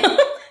Kim.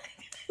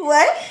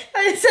 What?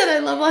 I said I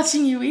love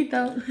watching you eat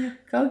though.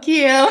 Go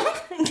Kim.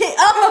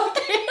 Oh,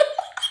 okay.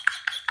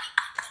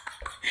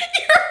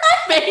 Your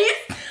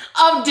face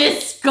of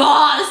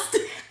disgust. I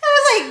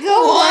was like, go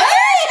what?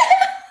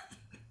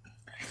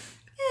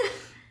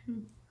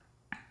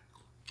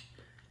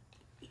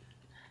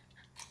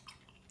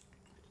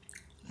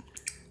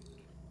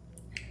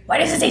 Why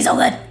does it taste so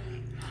good?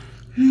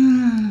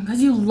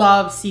 Because you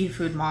love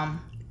seafood,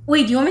 Mom.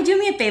 Wait, do you want me to do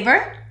me a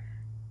favor?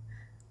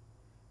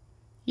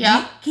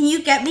 Yeah. Can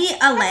you get me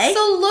a leg?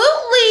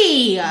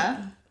 Absolutely.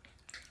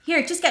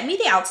 Here, just get me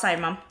the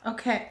outside, Mom.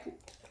 Okay.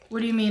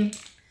 What do you mean?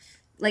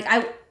 Like,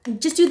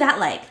 just do that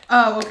leg.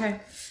 Oh, okay.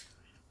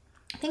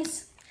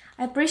 Thanks.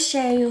 I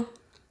appreciate you.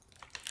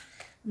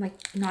 I'm like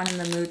not in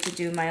the mood to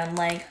do my own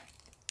leg.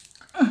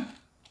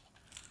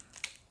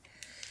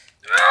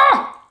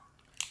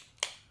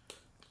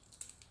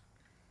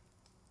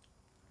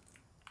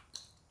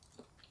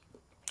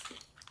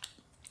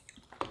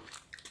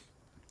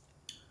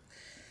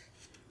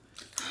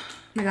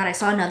 Oh my god, I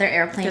saw another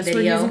airplane Guess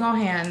video. we're using all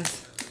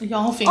hands.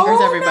 All fingers,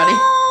 everybody.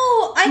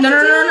 No, I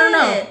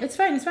No. it. It's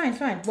fine.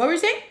 What were you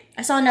saying?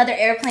 I saw another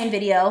airplane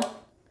video.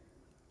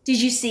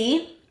 Did you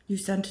see? You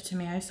sent it to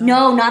me. I saw.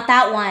 No, not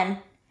that one.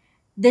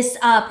 This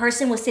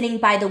person was sitting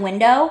by the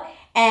window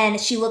and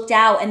she looked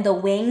out and the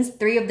wings,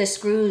 3 of the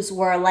screws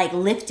were like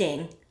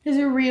lifting. Is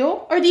it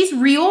real? Are these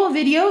real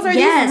videos? Are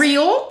Yes. these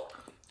real?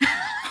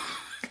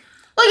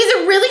 Like, is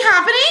it really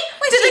happening?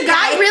 Did the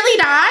guy really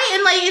die?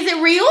 And like, is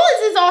it real? Is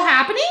this all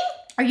happening?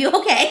 Are you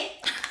okay?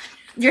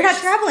 You're not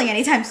traveling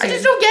anytime soon. I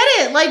just don't get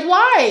it. Like,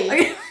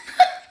 why?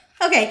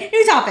 Okay,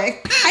 new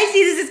topic. I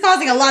see this is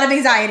causing a lot of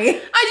anxiety.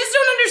 I just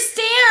don't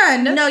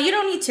understand. No, you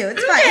don't need to.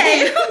 It's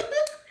Okay. fine.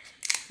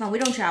 No, we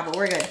don't travel.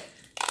 We're good.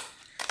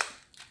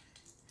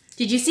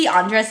 Did you see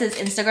Andres'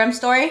 Instagram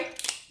story?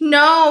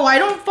 No, I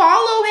don't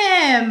follow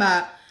him.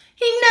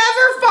 He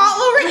never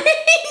followed me.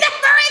 He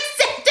never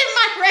accepted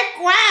my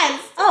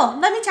request. Oh,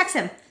 let me text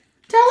him.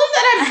 Tell him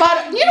that I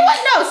bought. You know what?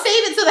 No,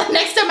 save it so that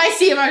next time I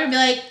see him, I'm gonna be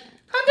like,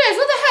 Andres,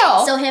 what the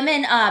hell? So him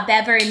and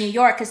Bev are in New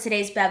York because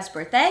today's Bev's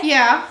birthday.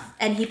 Yeah.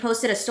 And he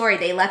posted a story.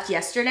 They left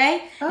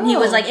yesterday. And he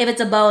was like, if it's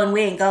a Boeing,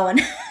 we ain't going.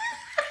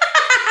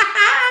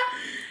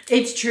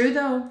 It's true,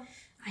 though.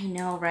 I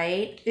know,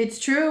 right? It's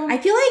true. I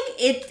feel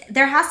like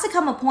there has to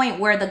come a point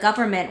where the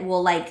government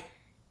will like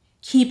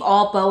keep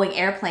all Boeing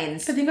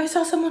airplanes. I think I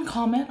saw someone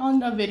comment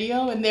on a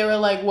video and they were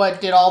like,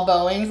 what, did all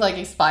Boeings like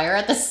expire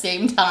at the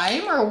same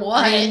time or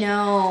what? I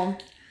know.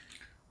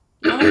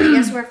 Well, I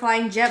guess we're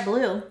flying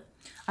JetBlue.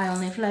 I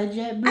only fly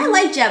JetBlue. I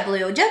like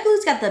JetBlue.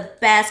 JetBlue's got the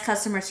best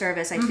customer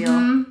service, I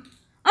feel.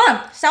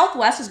 Oh,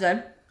 Southwest is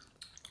good.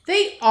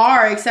 They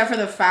are, except for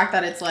the fact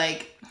that it's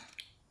like,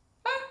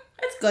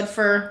 it's good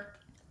for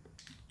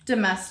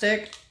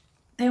domestic.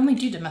 They only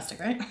do domestic,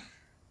 right?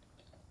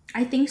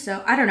 I think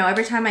so. I don't know.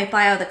 Every time I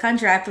fly out of the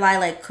country, I fly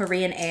like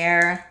Korean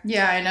Air.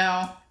 Yeah, I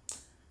know.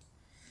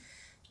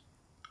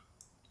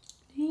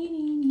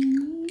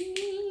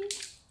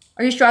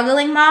 Are you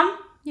struggling, Mom?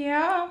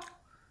 Yeah,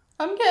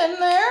 I'm getting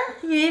there.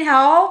 You need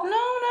help? No,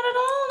 not at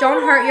all.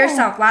 Don't hurt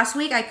yourself. Last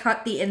week, I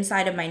cut the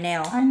inside of my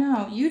nail. I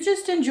know. You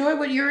just enjoy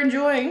what you're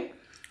enjoying.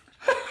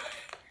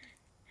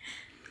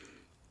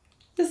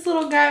 This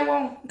little guy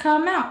won't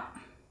come out.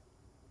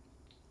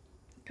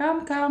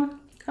 Come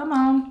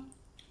on.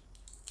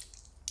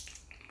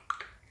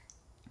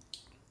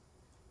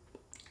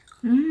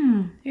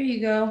 Here you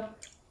go.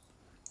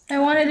 I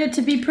wanted it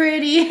to be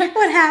pretty.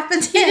 What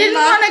happened to He him? didn't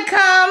want to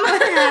come.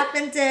 What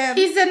happened to him?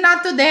 He said,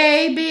 not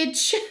today,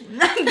 bitch.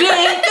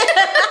 Gay.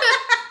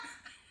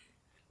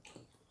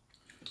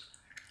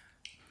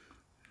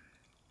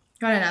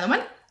 You want another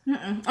one?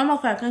 I'm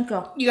okay. Thank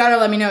you. You gotta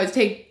let me know. It's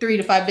take 3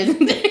 to 5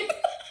 business days.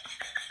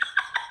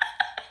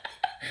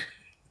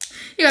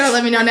 You gotta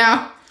let me know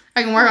now.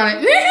 I can work on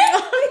it.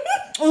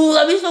 Ooh,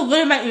 that'd be so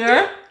good in my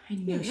ear. I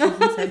knew she was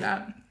gonna say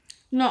that.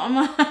 No, I'm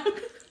not.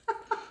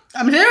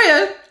 I'm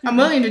serious. I'm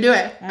willing to do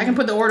it. I can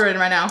put the order in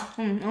right now.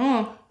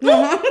 Mom,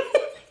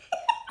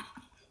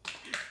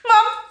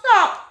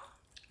 stop.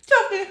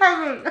 Stop being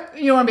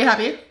happy. You want to be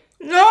happy?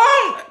 No.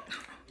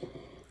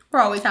 We're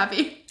always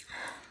happy.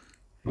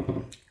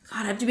 God,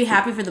 I have to be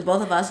happy for the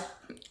both of us.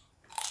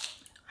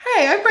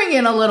 Hey, I bring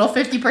in a little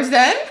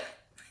 50%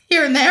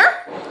 here and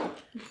there.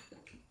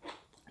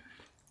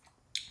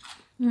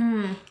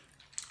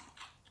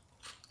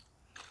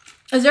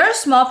 Is there a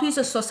small piece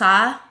of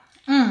salsa?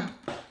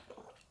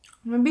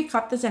 Maybe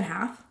cut this in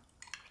half.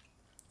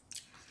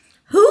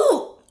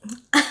 Who?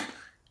 I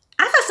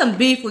got some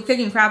beef with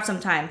kicking crab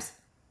sometimes.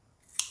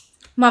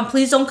 Mom,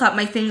 please don't cut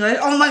my finger.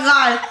 Oh my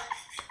god.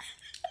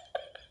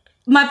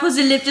 My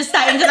pussy lip just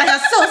tightened because I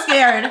got so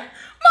scared.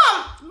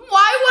 Mom,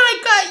 why would I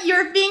cut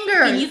your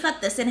finger? Can you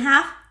cut this in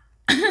half?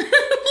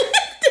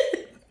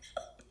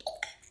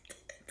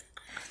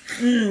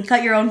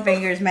 Cut your own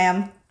fingers,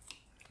 ma'am.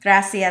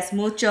 Gracias,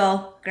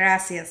 mucho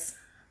gracias.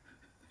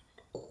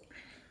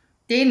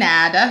 De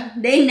nada.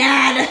 De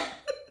nada.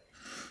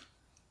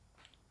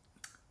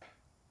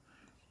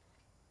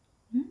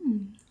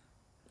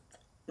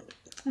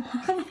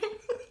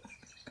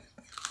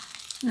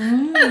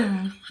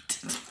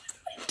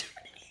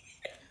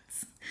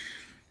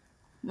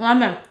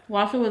 Lemon.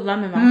 Wash it with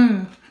lemon,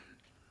 Mom.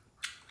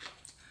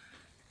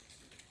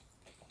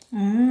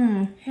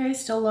 Hey, I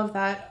still love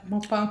that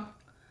mukbang.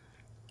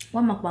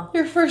 What mukbang?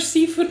 Your first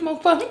seafood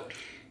mukbang.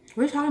 What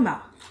are you talking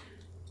about?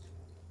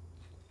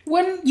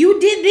 When You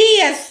did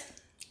this!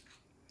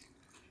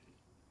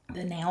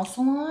 the nail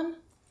salon?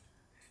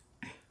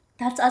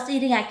 That's us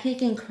eating at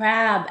Kickin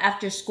Crab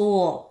after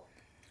school.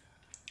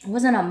 It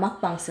wasn't a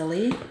mukbang,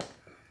 silly.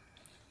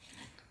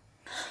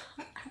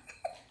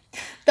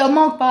 The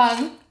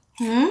mukbang.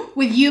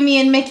 With Yumi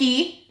and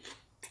Mickey.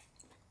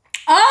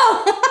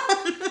 Oh!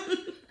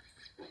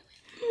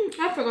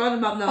 I forgot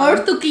about that. Or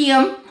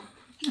Tukiam.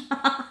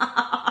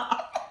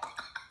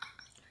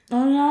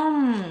 Oh,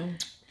 yum.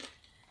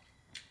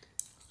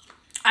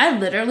 I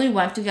literally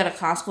went to get a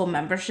Costco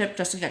membership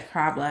just to get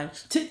crab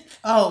legs.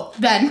 Oh,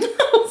 then.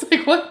 I was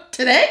like, what?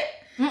 Today?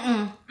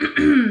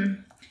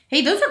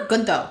 Hey, those are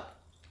good though.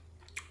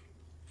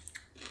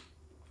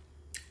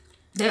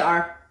 They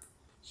are.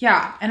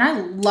 Yeah, and I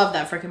love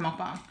that freaking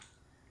mukbang.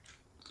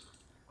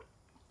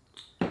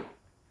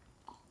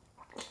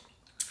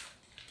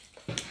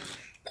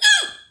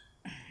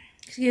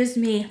 Excuse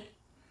me.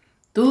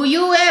 Do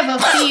you ever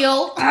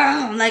feel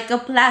Like a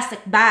plastic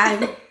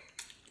bag.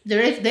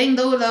 drifting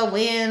through the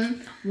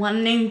wind?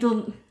 Wanting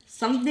to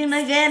something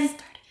again.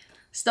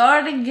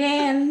 Start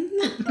again.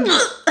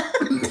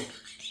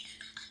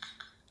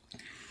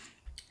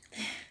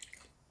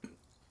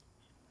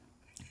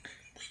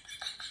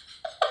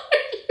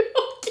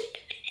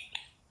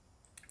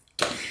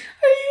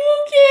 Are you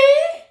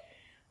okay?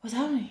 What's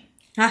happening?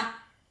 Huh?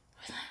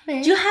 What's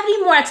happening? Do you have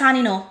any more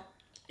Atanino?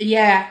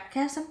 Yeah. Can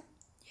I have some?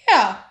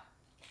 Yeah.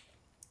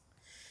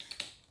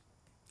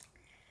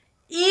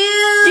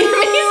 Ew. Give me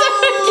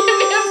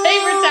a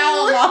paper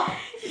towel, Mom.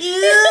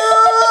 Ew.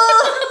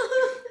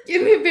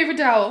 Give me a paper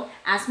towel.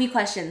 Ask me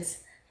questions.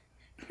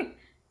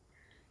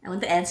 I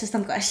want to answer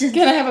some questions.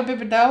 Can I have a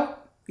paper towel?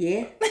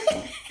 Yeah.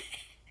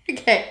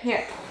 Okay.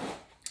 Here.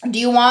 Do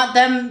you want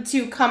them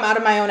to come out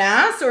of my own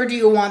ass, or do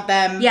you want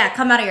them? Yeah,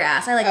 come out of your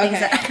ass. I like things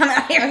that come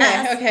out of your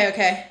ass.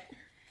 Okay.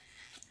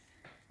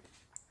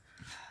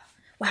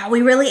 Wow,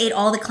 we really ate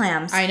all the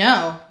clams. I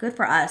know. Good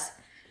for us.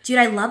 Dude,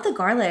 I love the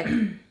garlic.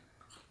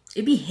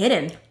 It'd be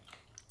hidden.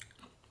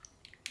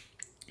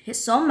 It's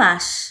so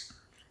much.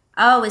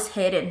 Oh, it's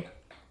hidden.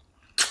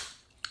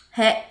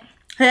 Hit.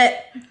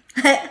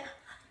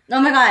 Oh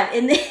my god,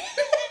 in the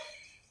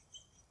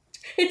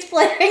it's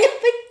flaring up.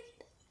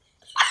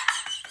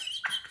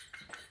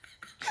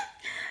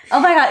 Oh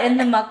my god, in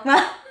the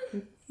mukbang.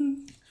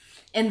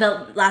 In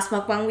the last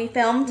mukbang we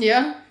filmed.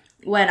 Yeah.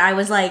 When I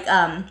was like,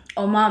 oh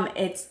mom,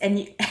 it's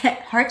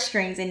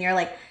heartstrings, and you're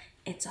like,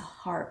 it's a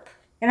harp.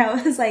 And I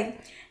was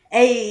like,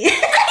 hey. Yeah.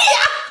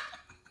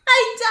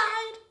 I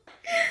died.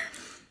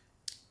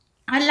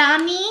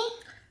 Alani.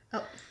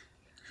 Oh.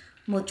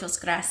 Muchas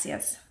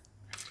gracias.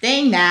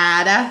 De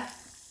nada.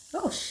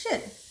 Oh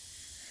shit.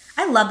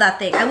 I love that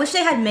thing. I wish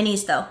they had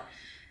minis though.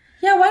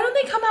 Yeah, why don't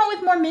they come out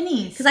with more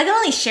minis? Because I can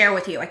only share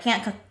with you. I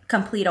can't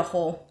complete a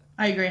whole.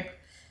 I agree.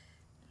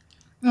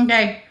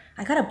 Okay.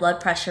 I got a blood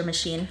pressure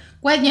machine.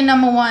 What your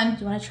number one?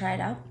 Do you want to try it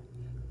out?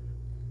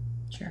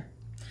 Sure.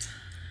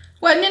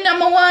 What your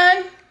number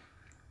one?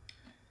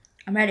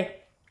 I'm ready.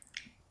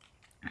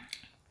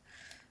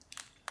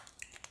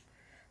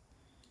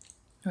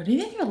 What do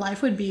you think your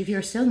life would be if you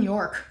were still in New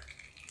York?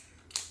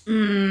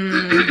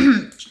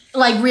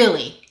 Like,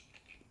 really?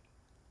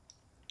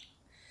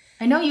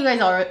 I know you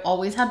guys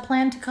always had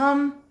planned to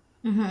come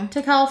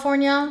to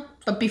California,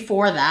 but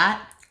before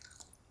that?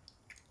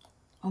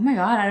 Oh my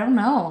god, I don't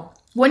know.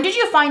 When did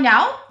you find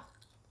out?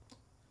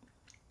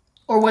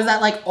 Or was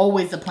that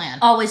always the plan?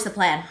 Always the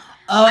plan.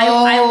 Oh.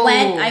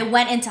 I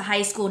went into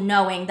high school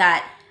knowing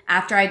that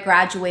after I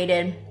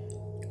graduated.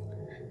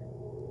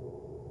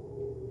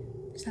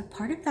 Is that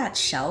part of that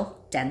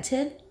shelf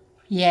dented?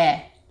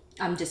 Yeah.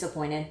 I'm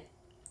disappointed.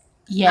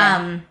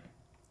 Yeah.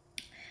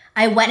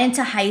 I went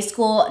into high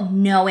school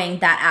knowing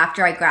that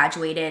after I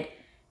graduated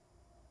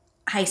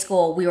high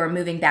school, we were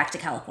moving back to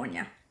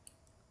California.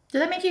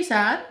 Did that make you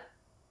sad?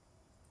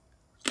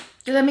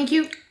 Did that make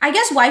you? I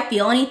guess why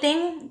feel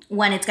anything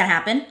when it's gonna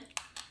happen?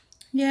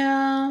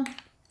 Yeah.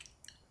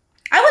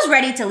 I was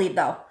ready to leave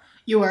though.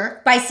 You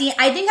were? I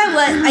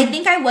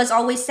think I was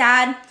always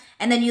sad,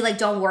 and then you like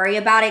don't worry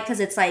about it because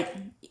it's like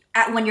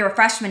when you're a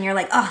freshman, you're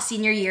like, oh,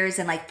 senior year's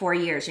in like 4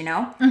 years, you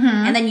know?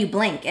 And then you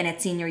blink and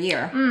it's senior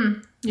year.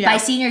 Yeah. By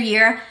senior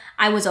year,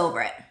 I was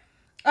over it.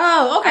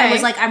 Oh, okay. I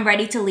was like, I'm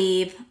ready to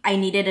leave. I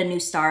needed a new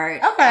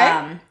start.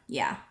 Okay.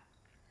 Yeah.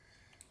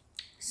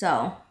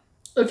 So.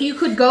 If you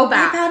could go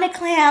back. I found a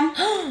clam.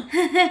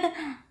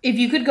 If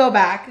you could go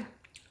back,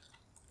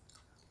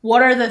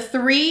 what are the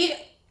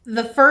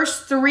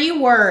first three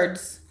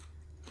words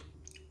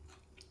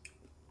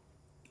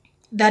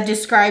that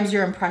describes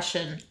your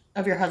impression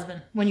of your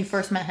husband when you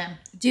first met him?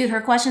 Dude,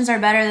 her questions are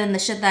better than the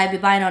shit that I'd be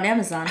buying on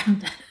Amazon.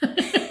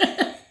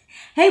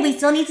 Hey, we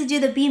still need to do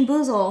the Bean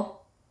Boozle.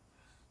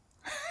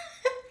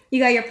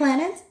 You got your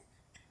planets?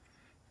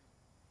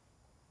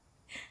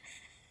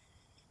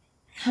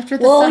 After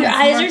the Whoa, your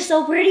eyes are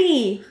so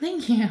pretty.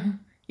 Thank you.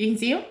 You can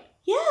see them?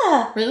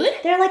 Yeah. Really?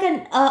 They're like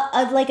an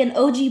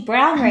OG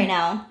brown right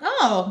now.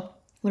 Oh.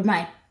 What am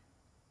I?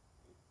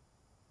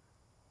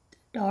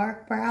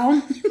 Dark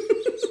brown.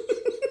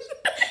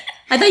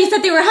 I thought you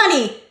said they were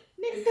honey.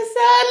 In the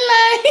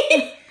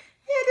sunlight.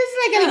 Yeah, there's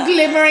like a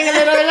glimmering a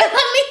little bit of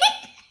honey.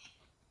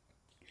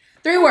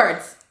 3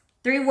 words.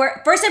 3 words.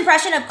 First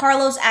impression of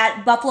Carlos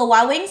at Buffalo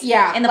Wild Wings?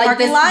 Yeah. In the like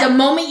parking lot? The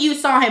moment you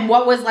saw him,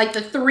 what was like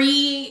the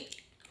three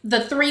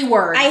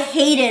words? I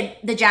hated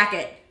the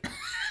jacket.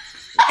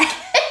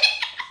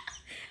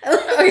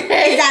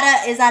 Okay.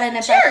 Is that an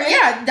impression? Sure,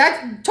 yeah,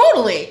 that's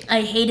totally.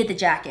 I hated the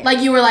jacket. Like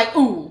you were like,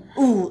 ooh.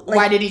 Like,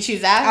 why did he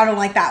choose that? I don't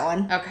like that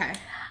one. Okay.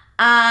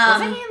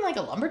 Wasn't he in like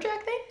a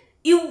lumberjack thing?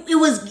 It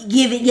was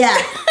giving, yeah.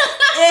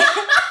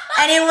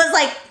 And it was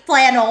like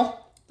flannel.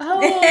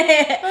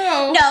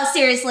 Oh. No,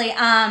 seriously.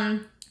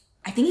 I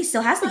think he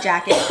still has the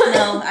jacket.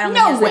 No, I don't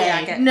think he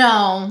has the jacket.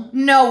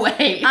 No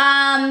way.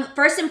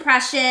 First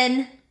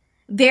impression,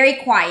 very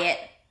quiet.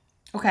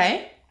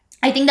 Okay.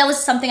 I think that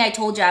was something I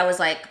told you. I was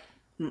like,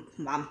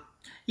 Mom.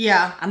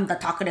 Yeah. I'm the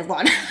talkative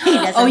one.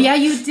 Oh yeah,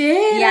 you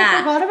did. Yeah. I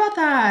forgot about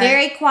that.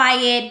 Very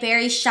quiet,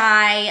 very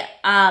shy,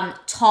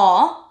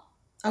 tall.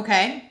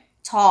 Okay.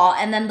 Tall.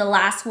 And then the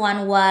last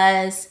one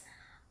was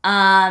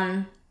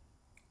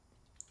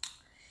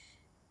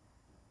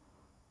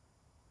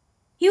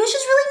he was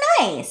just really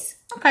nice.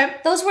 Okay.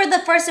 Those were the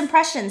first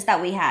impressions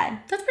that we had.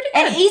 That's pretty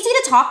good. And easy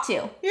to talk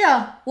to.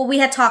 Yeah. Well, we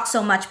had talked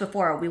so much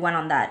before we went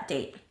on that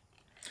date.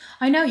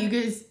 I know, you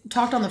guys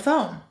talked on the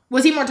phone.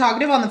 Was he more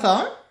talkative on the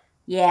phone?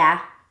 Yeah.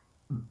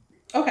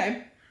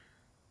 Okay.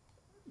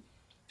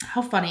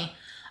 How funny.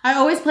 I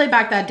always play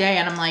back that day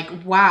and I'm like,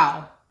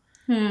 wow.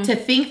 To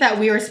think that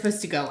we were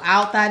supposed to go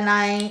out that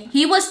night.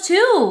 He was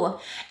too.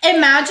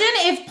 Imagine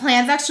if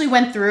plans actually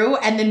went through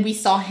and then we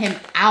saw him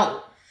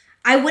out.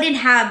 I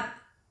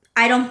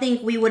don't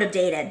think we would have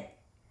dated.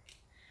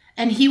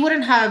 And he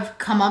wouldn't have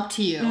come up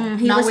to you.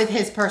 Not with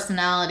his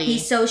personality.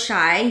 He's so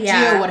shy.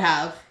 Yeah. Gio would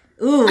have.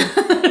 Ooh.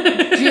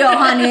 Gio,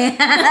 honey.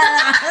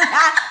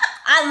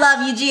 I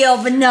love you,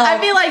 Gio, but no. I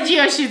feel like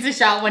Gio shoots a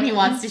shot when he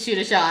wants to shoot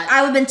a shot.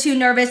 I would have been too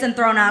nervous and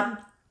thrown up.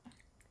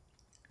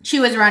 She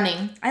was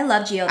running. I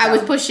love Gio, though. I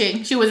was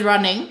pushing. She was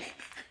running.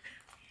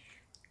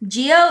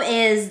 Gio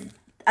is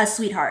a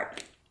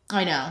sweetheart.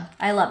 I know.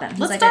 I love him.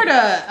 Let's start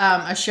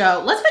a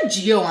show. Let's put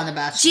Gio on the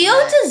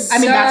Bachelor.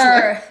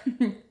 Bachelor.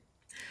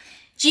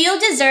 Gio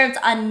deserves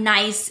a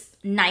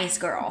nice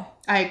girl.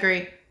 I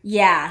agree.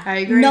 Yeah. I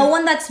agree. No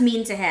one that's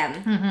mean to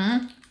him.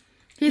 Mm-hmm.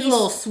 He's a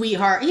little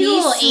sweetheart. He's a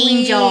little sweet.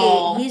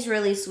 angel. He's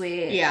really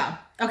sweet. Yeah.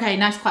 Okay,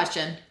 next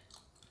question.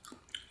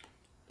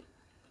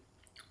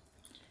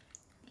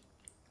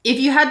 If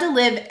you had to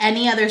live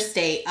any other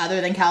state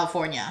other than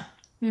California,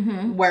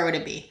 where would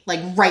it be?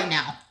 Like right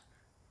now.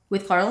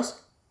 With Carlos?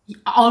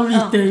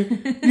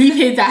 Leave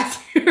his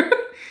ass here.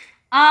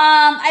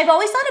 I've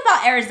always thought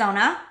about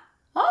Arizona.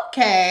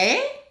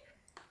 Okay.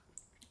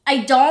 I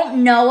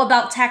don't know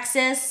about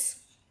Texas.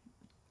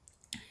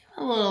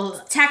 A little.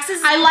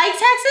 Texas. I like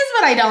Texas,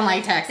 but I don't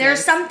like Texas. There are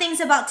some things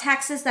about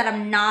Texas that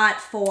I'm not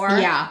for.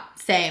 Yeah,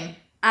 same.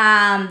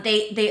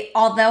 They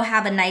although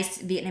have a nice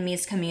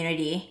Vietnamese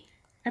community.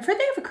 I've heard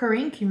they have a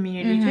Korean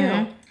community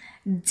too.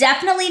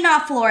 Definitely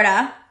not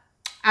Florida.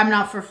 I'm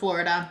not for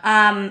Florida.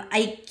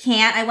 I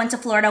can't. I went to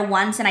Florida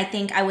once and I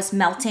think I was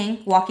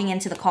melting walking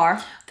into the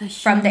car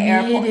from the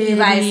airport. You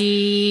guys,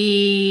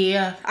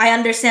 I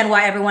understand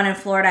why everyone in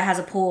Florida has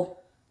a pool.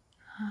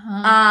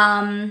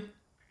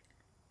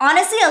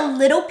 Honestly, a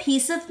little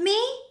piece of me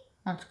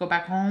wants to go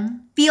back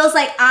home. Feels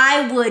like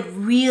I would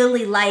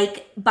really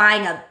like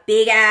buying a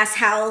big ass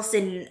house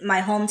in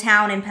my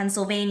hometown in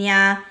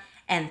Pennsylvania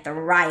and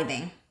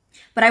thriving.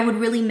 But I would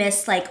really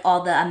miss like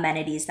all the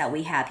amenities that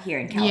we have here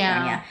in California.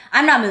 Yeah.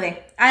 I'm not moving.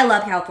 I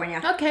love California.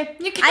 Okay.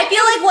 You can. I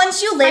feel like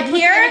once you live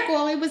here.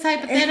 It was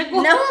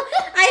hypothetical. No,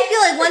 I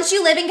feel like once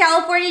you live in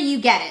California, you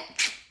get it.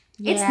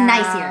 It's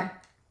nice here.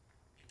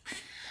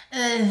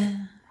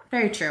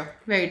 Very true.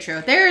 Very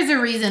true. There is a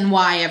reason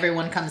why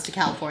everyone comes to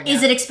California.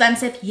 Is it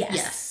expensive? Yes.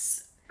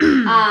 Yes.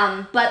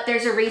 But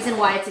there's a reason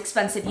why it's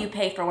expensive. You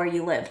pay for where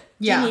you live.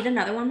 Yeah. Do you need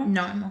another one more?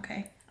 No, I'm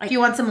okay. Do you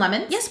want some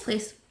lemons? Yes,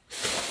 please.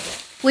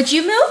 Would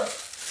you move?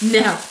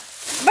 No.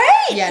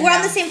 Right. Yeah, We're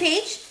on the same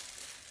page.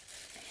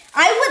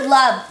 I would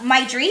love,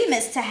 my dream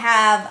is to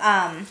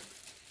have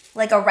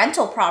like a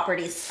rental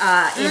properties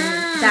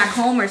back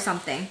home or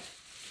something.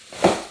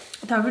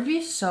 That would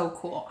be so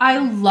cool. I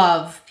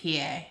love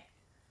PA.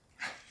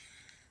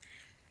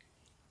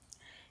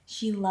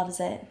 She loves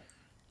it.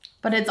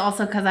 But it's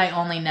also because I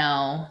only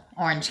know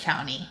Orange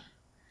County.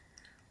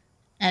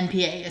 And PA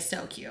is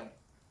so cute.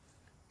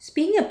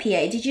 Speaking of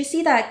PA, did you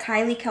see that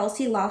Kylie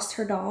Kelsey lost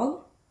her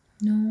dog?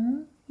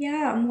 No.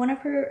 Yeah, one of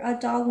her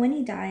dog,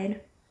 Winnie,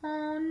 died.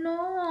 Oh,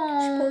 no.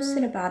 She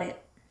posted about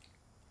it.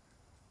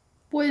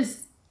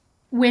 Was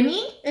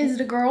Winnie? Is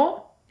it a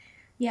girl?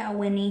 Yeah,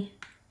 Winnie.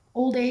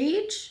 Old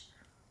age?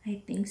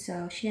 I think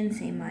so. She didn't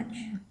say much.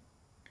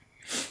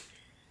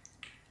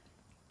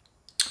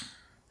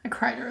 I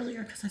cried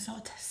earlier because I saw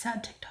a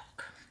sad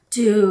TikTok.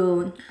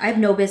 Dude, I have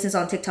no business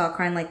on TikTok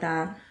crying like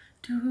that.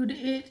 Dude,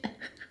 it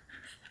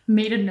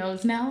made a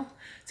nose now.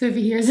 So if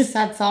he hears a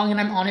sad song and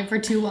I'm on it for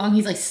too long,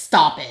 he's like,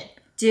 stop it.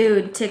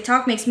 Dude,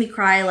 TikTok makes me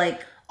cry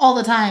like all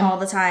the time. All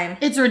the time.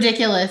 It's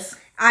ridiculous.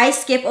 I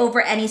skip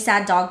over any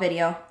sad dog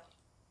video.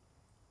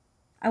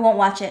 I won't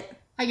watch it.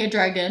 I get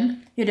dragged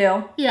in. You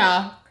do?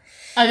 Yeah.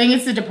 I think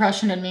it's the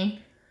depression in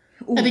me.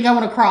 Ooh. I think I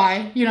want to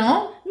cry, you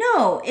know?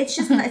 No, it's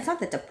just it's not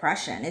the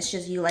depression. It's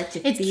just you like to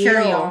it's feel.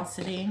 It's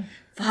curiosity.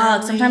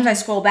 Fuck, sometimes I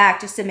scroll back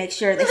just to make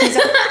sure that he's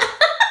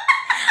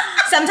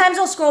Sometimes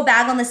I'll scroll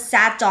back on the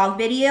sad dog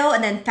video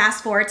and then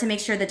fast forward to make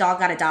sure the dog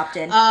got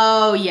adopted.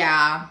 Oh,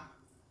 yeah.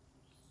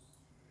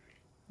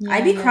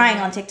 I'd be crying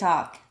on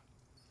TikTok.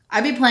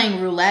 I'd be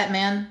playing roulette,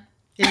 man.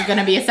 Is it going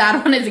to be a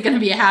sad one? Is it going to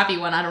be a happy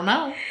one? I don't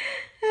know.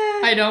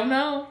 I don't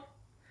know.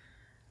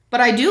 But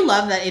I do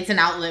love that it's an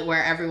outlet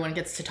where everyone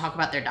gets to talk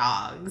about their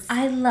dogs.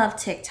 I love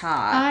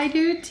TikTok. I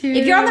do too.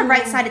 If you're on the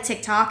right side of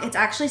TikTok, it's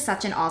actually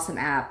such an awesome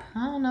app.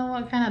 I don't know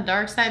what kind of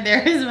dark side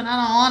there is, but I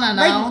don't want to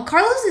know. Like,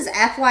 Carlos's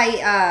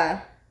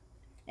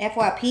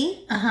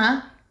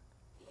FYP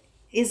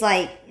is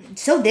like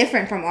so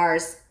different from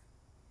ours.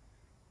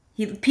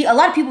 A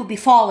lot of people be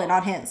falling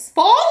on his.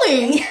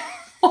 Falling?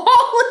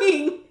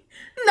 Falling.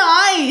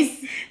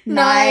 Nice.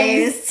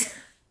 Nice.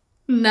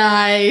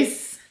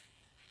 Nice.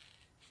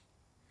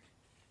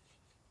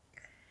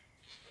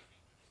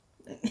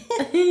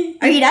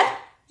 Are you done?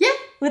 Yeah.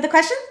 With the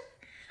question?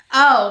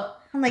 Oh.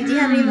 I'm like, do you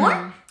have any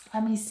more?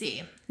 Let me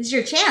see. This is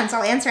your chance.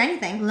 I'll answer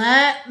anything.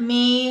 Let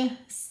me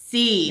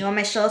see. You want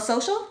my show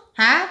social?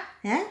 Huh?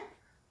 Yeah?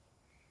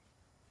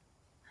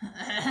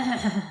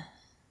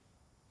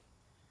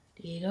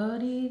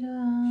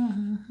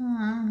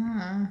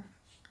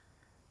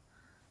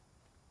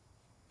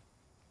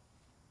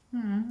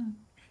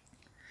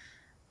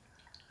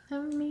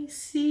 Let me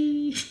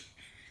see.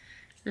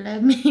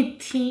 Let me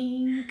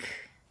think.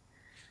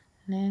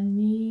 Let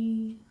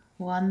me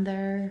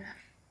wonder.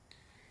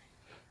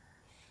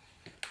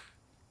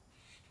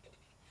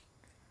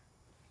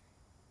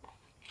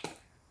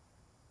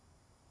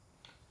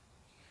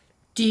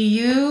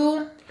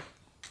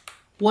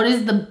 What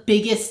is the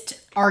biggest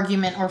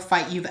argument or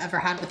fight you've ever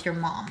had with your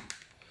mom?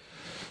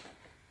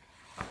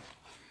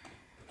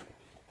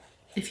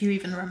 If you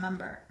even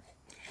remember.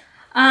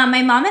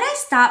 My mom and I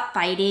stopped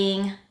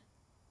fighting.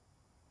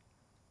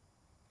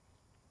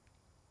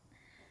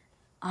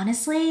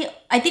 Honestly,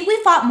 I think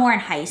we fought more in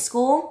high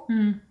school.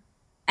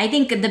 I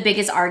think the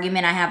biggest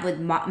argument I have with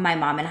my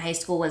mom in high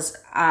school was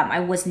I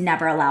was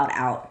never allowed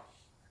out.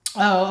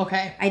 Oh,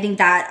 okay. I think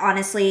that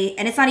honestly,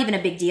 and it's not even a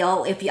big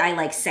deal if I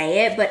like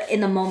say it, but in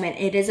the moment,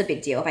 it is a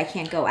big deal if I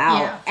can't go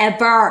out. Yeah.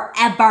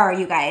 Ever,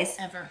 you guys.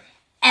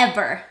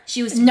 Ever.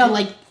 She was... No,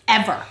 like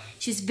ever.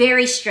 She's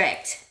very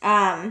strict.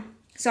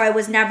 So I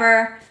was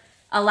never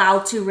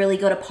allowed to really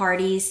go to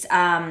parties.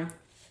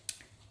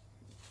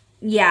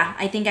 Yeah,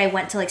 I think I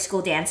went to like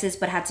school dances,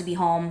 but had to be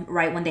home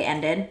right when they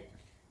ended.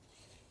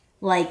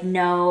 Like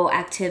no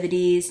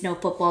activities, no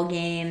football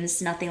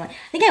games, nothing like.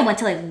 I think I went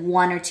to like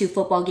 1 or 2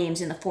 football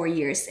games in the 4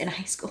 years in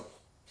high school.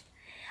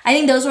 I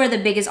think those were the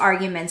biggest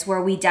arguments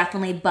where we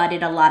definitely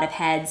butted a lot of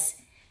heads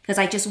because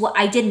I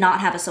did not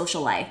have a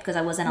social life because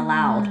I wasn't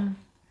allowed.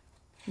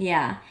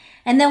 Yeah,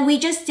 and then we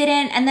just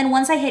didn't. And then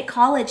once I hit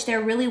college, there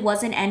really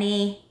wasn't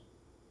any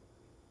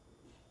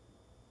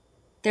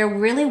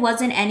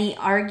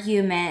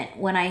argument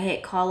when I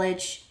hit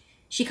college.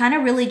 She kind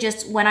of really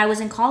just, when I was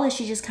in college,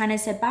 she just kind of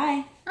said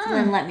bye. And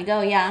then let me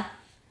go, yeah.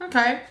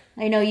 Okay.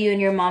 I know you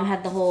and your mom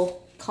had the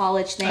whole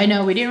college thing. I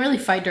know, we didn't really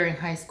fight during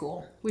high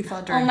school. We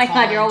fought during college. Oh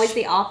my God, you're always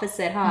the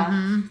opposite,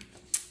 huh?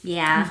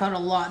 Yeah. We fought a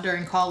lot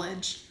during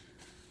college.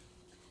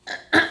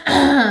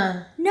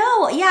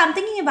 No, yeah, I'm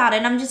thinking about it.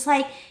 And I'm just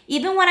like,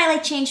 even when I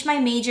like changed my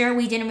major,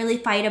 we didn't really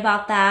fight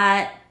about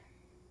that.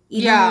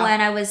 Even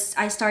when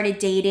I started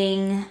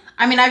dating.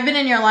 I mean, I've been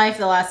in your life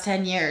the last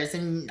 10 years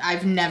and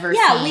I've never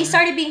seen... we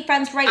started being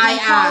friends right in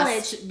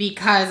college. Asked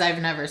because I've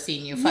never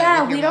seen you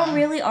fight with your we mom. don't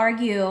really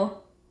argue.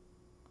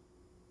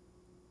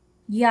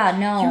 Yeah,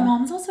 no. Your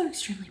mom's also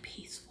extremely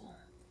peaceful.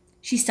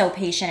 She's so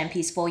patient and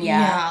peaceful,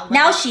 yeah. Like,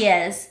 now she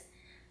is.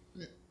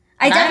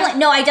 I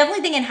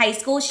definitely think in high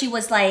school she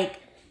was like...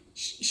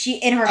 She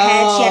in her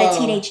head, she had a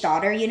teenage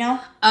daughter, you know?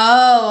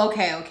 Oh,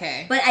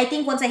 okay. But I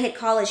think once I hit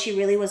college, she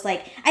really was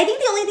like... I think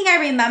the only thing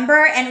I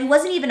remember, and it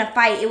wasn't even a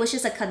fight, it was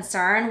just a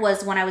concern,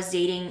 was when I was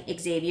dating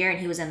Xavier and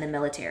he was in the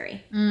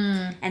military.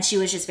 And she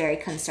was just very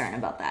concerned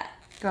about that.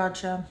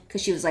 Gotcha.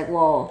 Because she was like,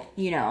 well,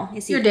 you know...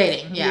 You're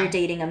dating, yeah. You're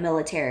dating a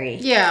military.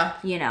 Yeah.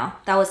 You know,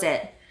 that was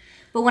it.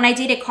 But when I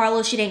dated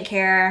Carlos, she didn't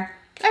care.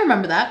 I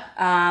remember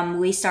that.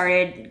 We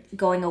started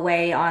going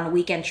away on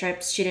weekend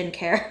trips. She didn't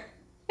care.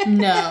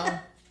 No.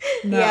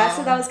 Yeah,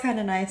 so that was kind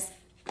of nice.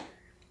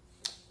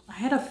 I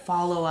had a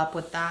follow-up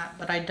with that,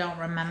 but I don't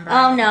remember.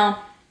 Oh, no.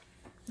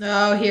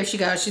 Oh, here she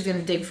goes. She's going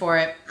to dig for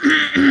it.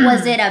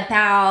 Was it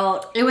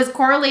about... It was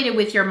correlated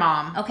with your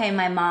mom. Okay,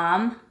 my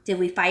mom. Did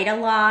we fight a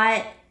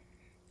lot?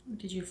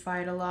 Did you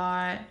fight a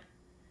lot?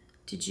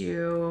 Did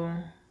you...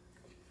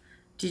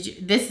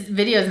 This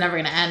video is never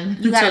going to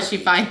end until she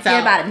finds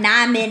out. About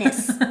 9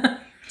 minutes.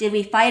 Did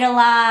we fight a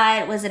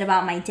lot? Was it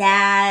about my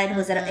dad?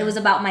 It was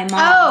about my mom.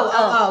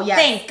 Oh, yes.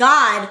 Thank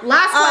God.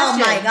 Last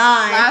question. Oh my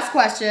God. Last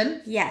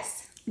question.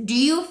 Yes. Do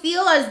you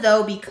feel as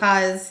though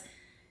because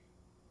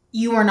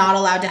you were not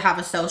allowed to have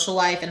a social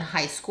life in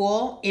high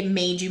school, it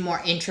made you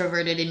more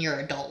introverted in your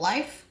adult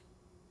life?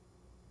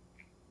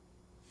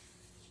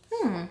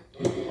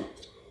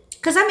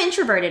 Because I'm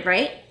introverted,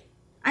 right?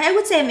 I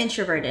would say I'm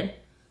introverted.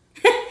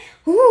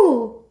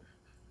 Ooh.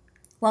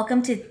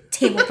 Welcome to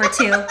Table for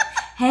Two.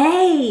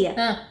 Hey,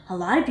 a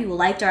lot of people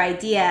liked our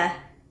idea.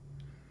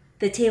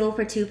 The Table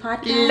for Two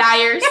podcast.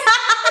 Liars.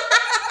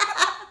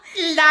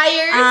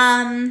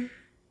 Liars.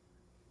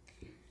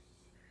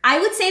 I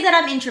would say that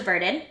I'm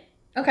introverted.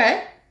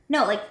 Okay.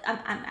 No, like,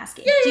 I'm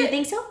asking. Yeah, Do you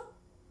think so?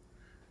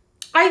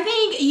 I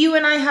think you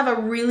and I have a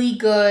really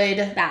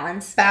good...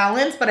 Balance,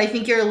 but I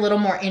think you're a little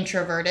more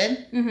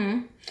introverted.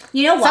 Mm-hmm.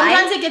 You know why?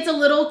 Sometimes it gets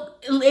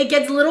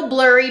a little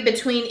blurry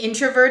between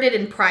introverted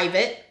and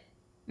private.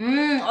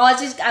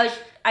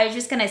 I was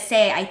just gonna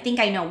say, I think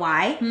I know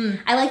why.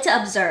 I like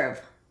to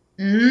observe.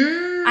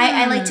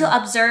 I like to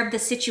observe the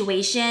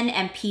situation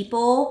and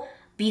people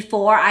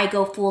before I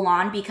go full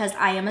on because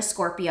I am a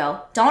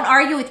Scorpio. Don't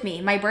argue with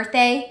me. My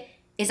birthday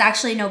is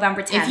actually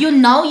November 10th. If you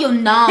know, you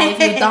know. If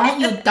you don't,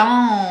 you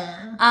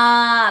don't.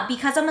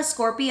 Because I'm a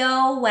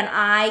Scorpio, when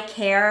I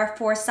care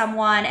for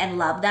someone and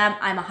love them,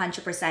 I'm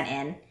 100%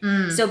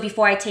 in. So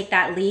before I take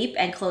that leap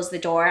and close the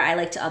door, I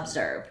like to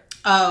observe.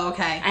 Oh,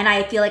 okay. And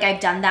I feel like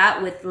I've done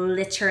that with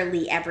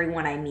literally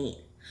everyone I meet.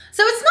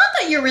 So it's not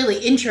that you're really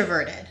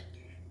introverted.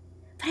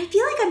 But I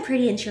feel like I'm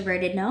pretty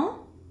introverted,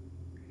 no?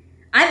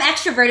 I'm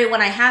extroverted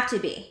when I have to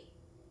be.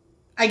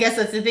 I guess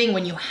that's the thing,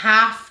 when you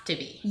have to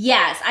be.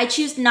 Yes, I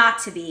choose not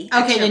to be.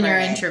 Okay, then you're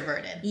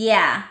introverted.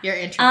 Yeah. You're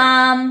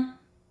introverted.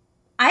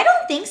 I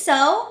don't think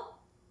so.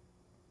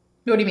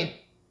 What do you mean?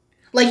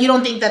 Like, you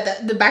don't think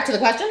that back to the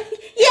question?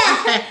 Yeah.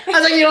 I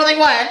was like, you don't think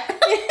what?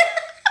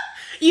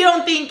 You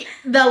don't think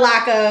the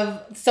lack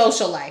of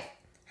social life?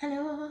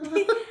 Hello.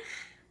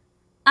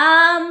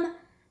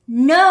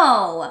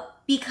 No,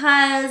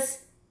 because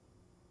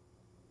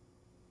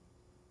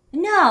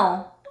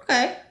no.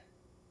 Okay.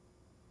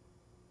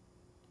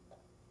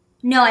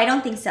 No, I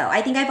don't think so.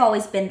 I think I've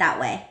always been that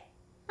way.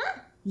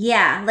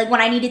 Yeah, like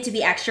when I needed to be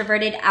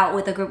extroverted out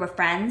with a group of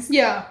friends.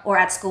 Yeah. Or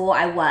at school,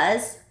 I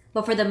was.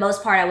 But for the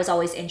most part, I was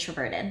always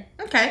introverted.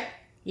 Okay.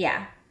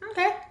 Yeah.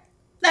 Okay.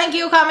 Thank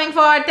you coming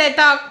for a TED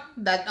Talk.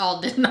 That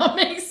all did not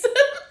make sense.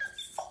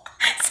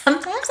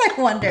 Sometimes I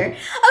wonder. Okay,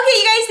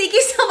 you guys, thank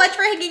you so much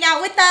for hanging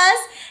out with us.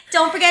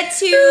 Don't forget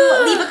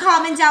to leave a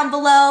comment down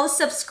below,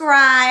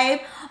 subscribe,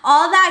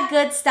 all that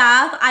good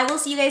stuff. I will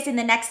see you guys in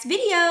the next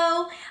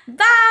video.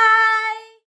 Bye!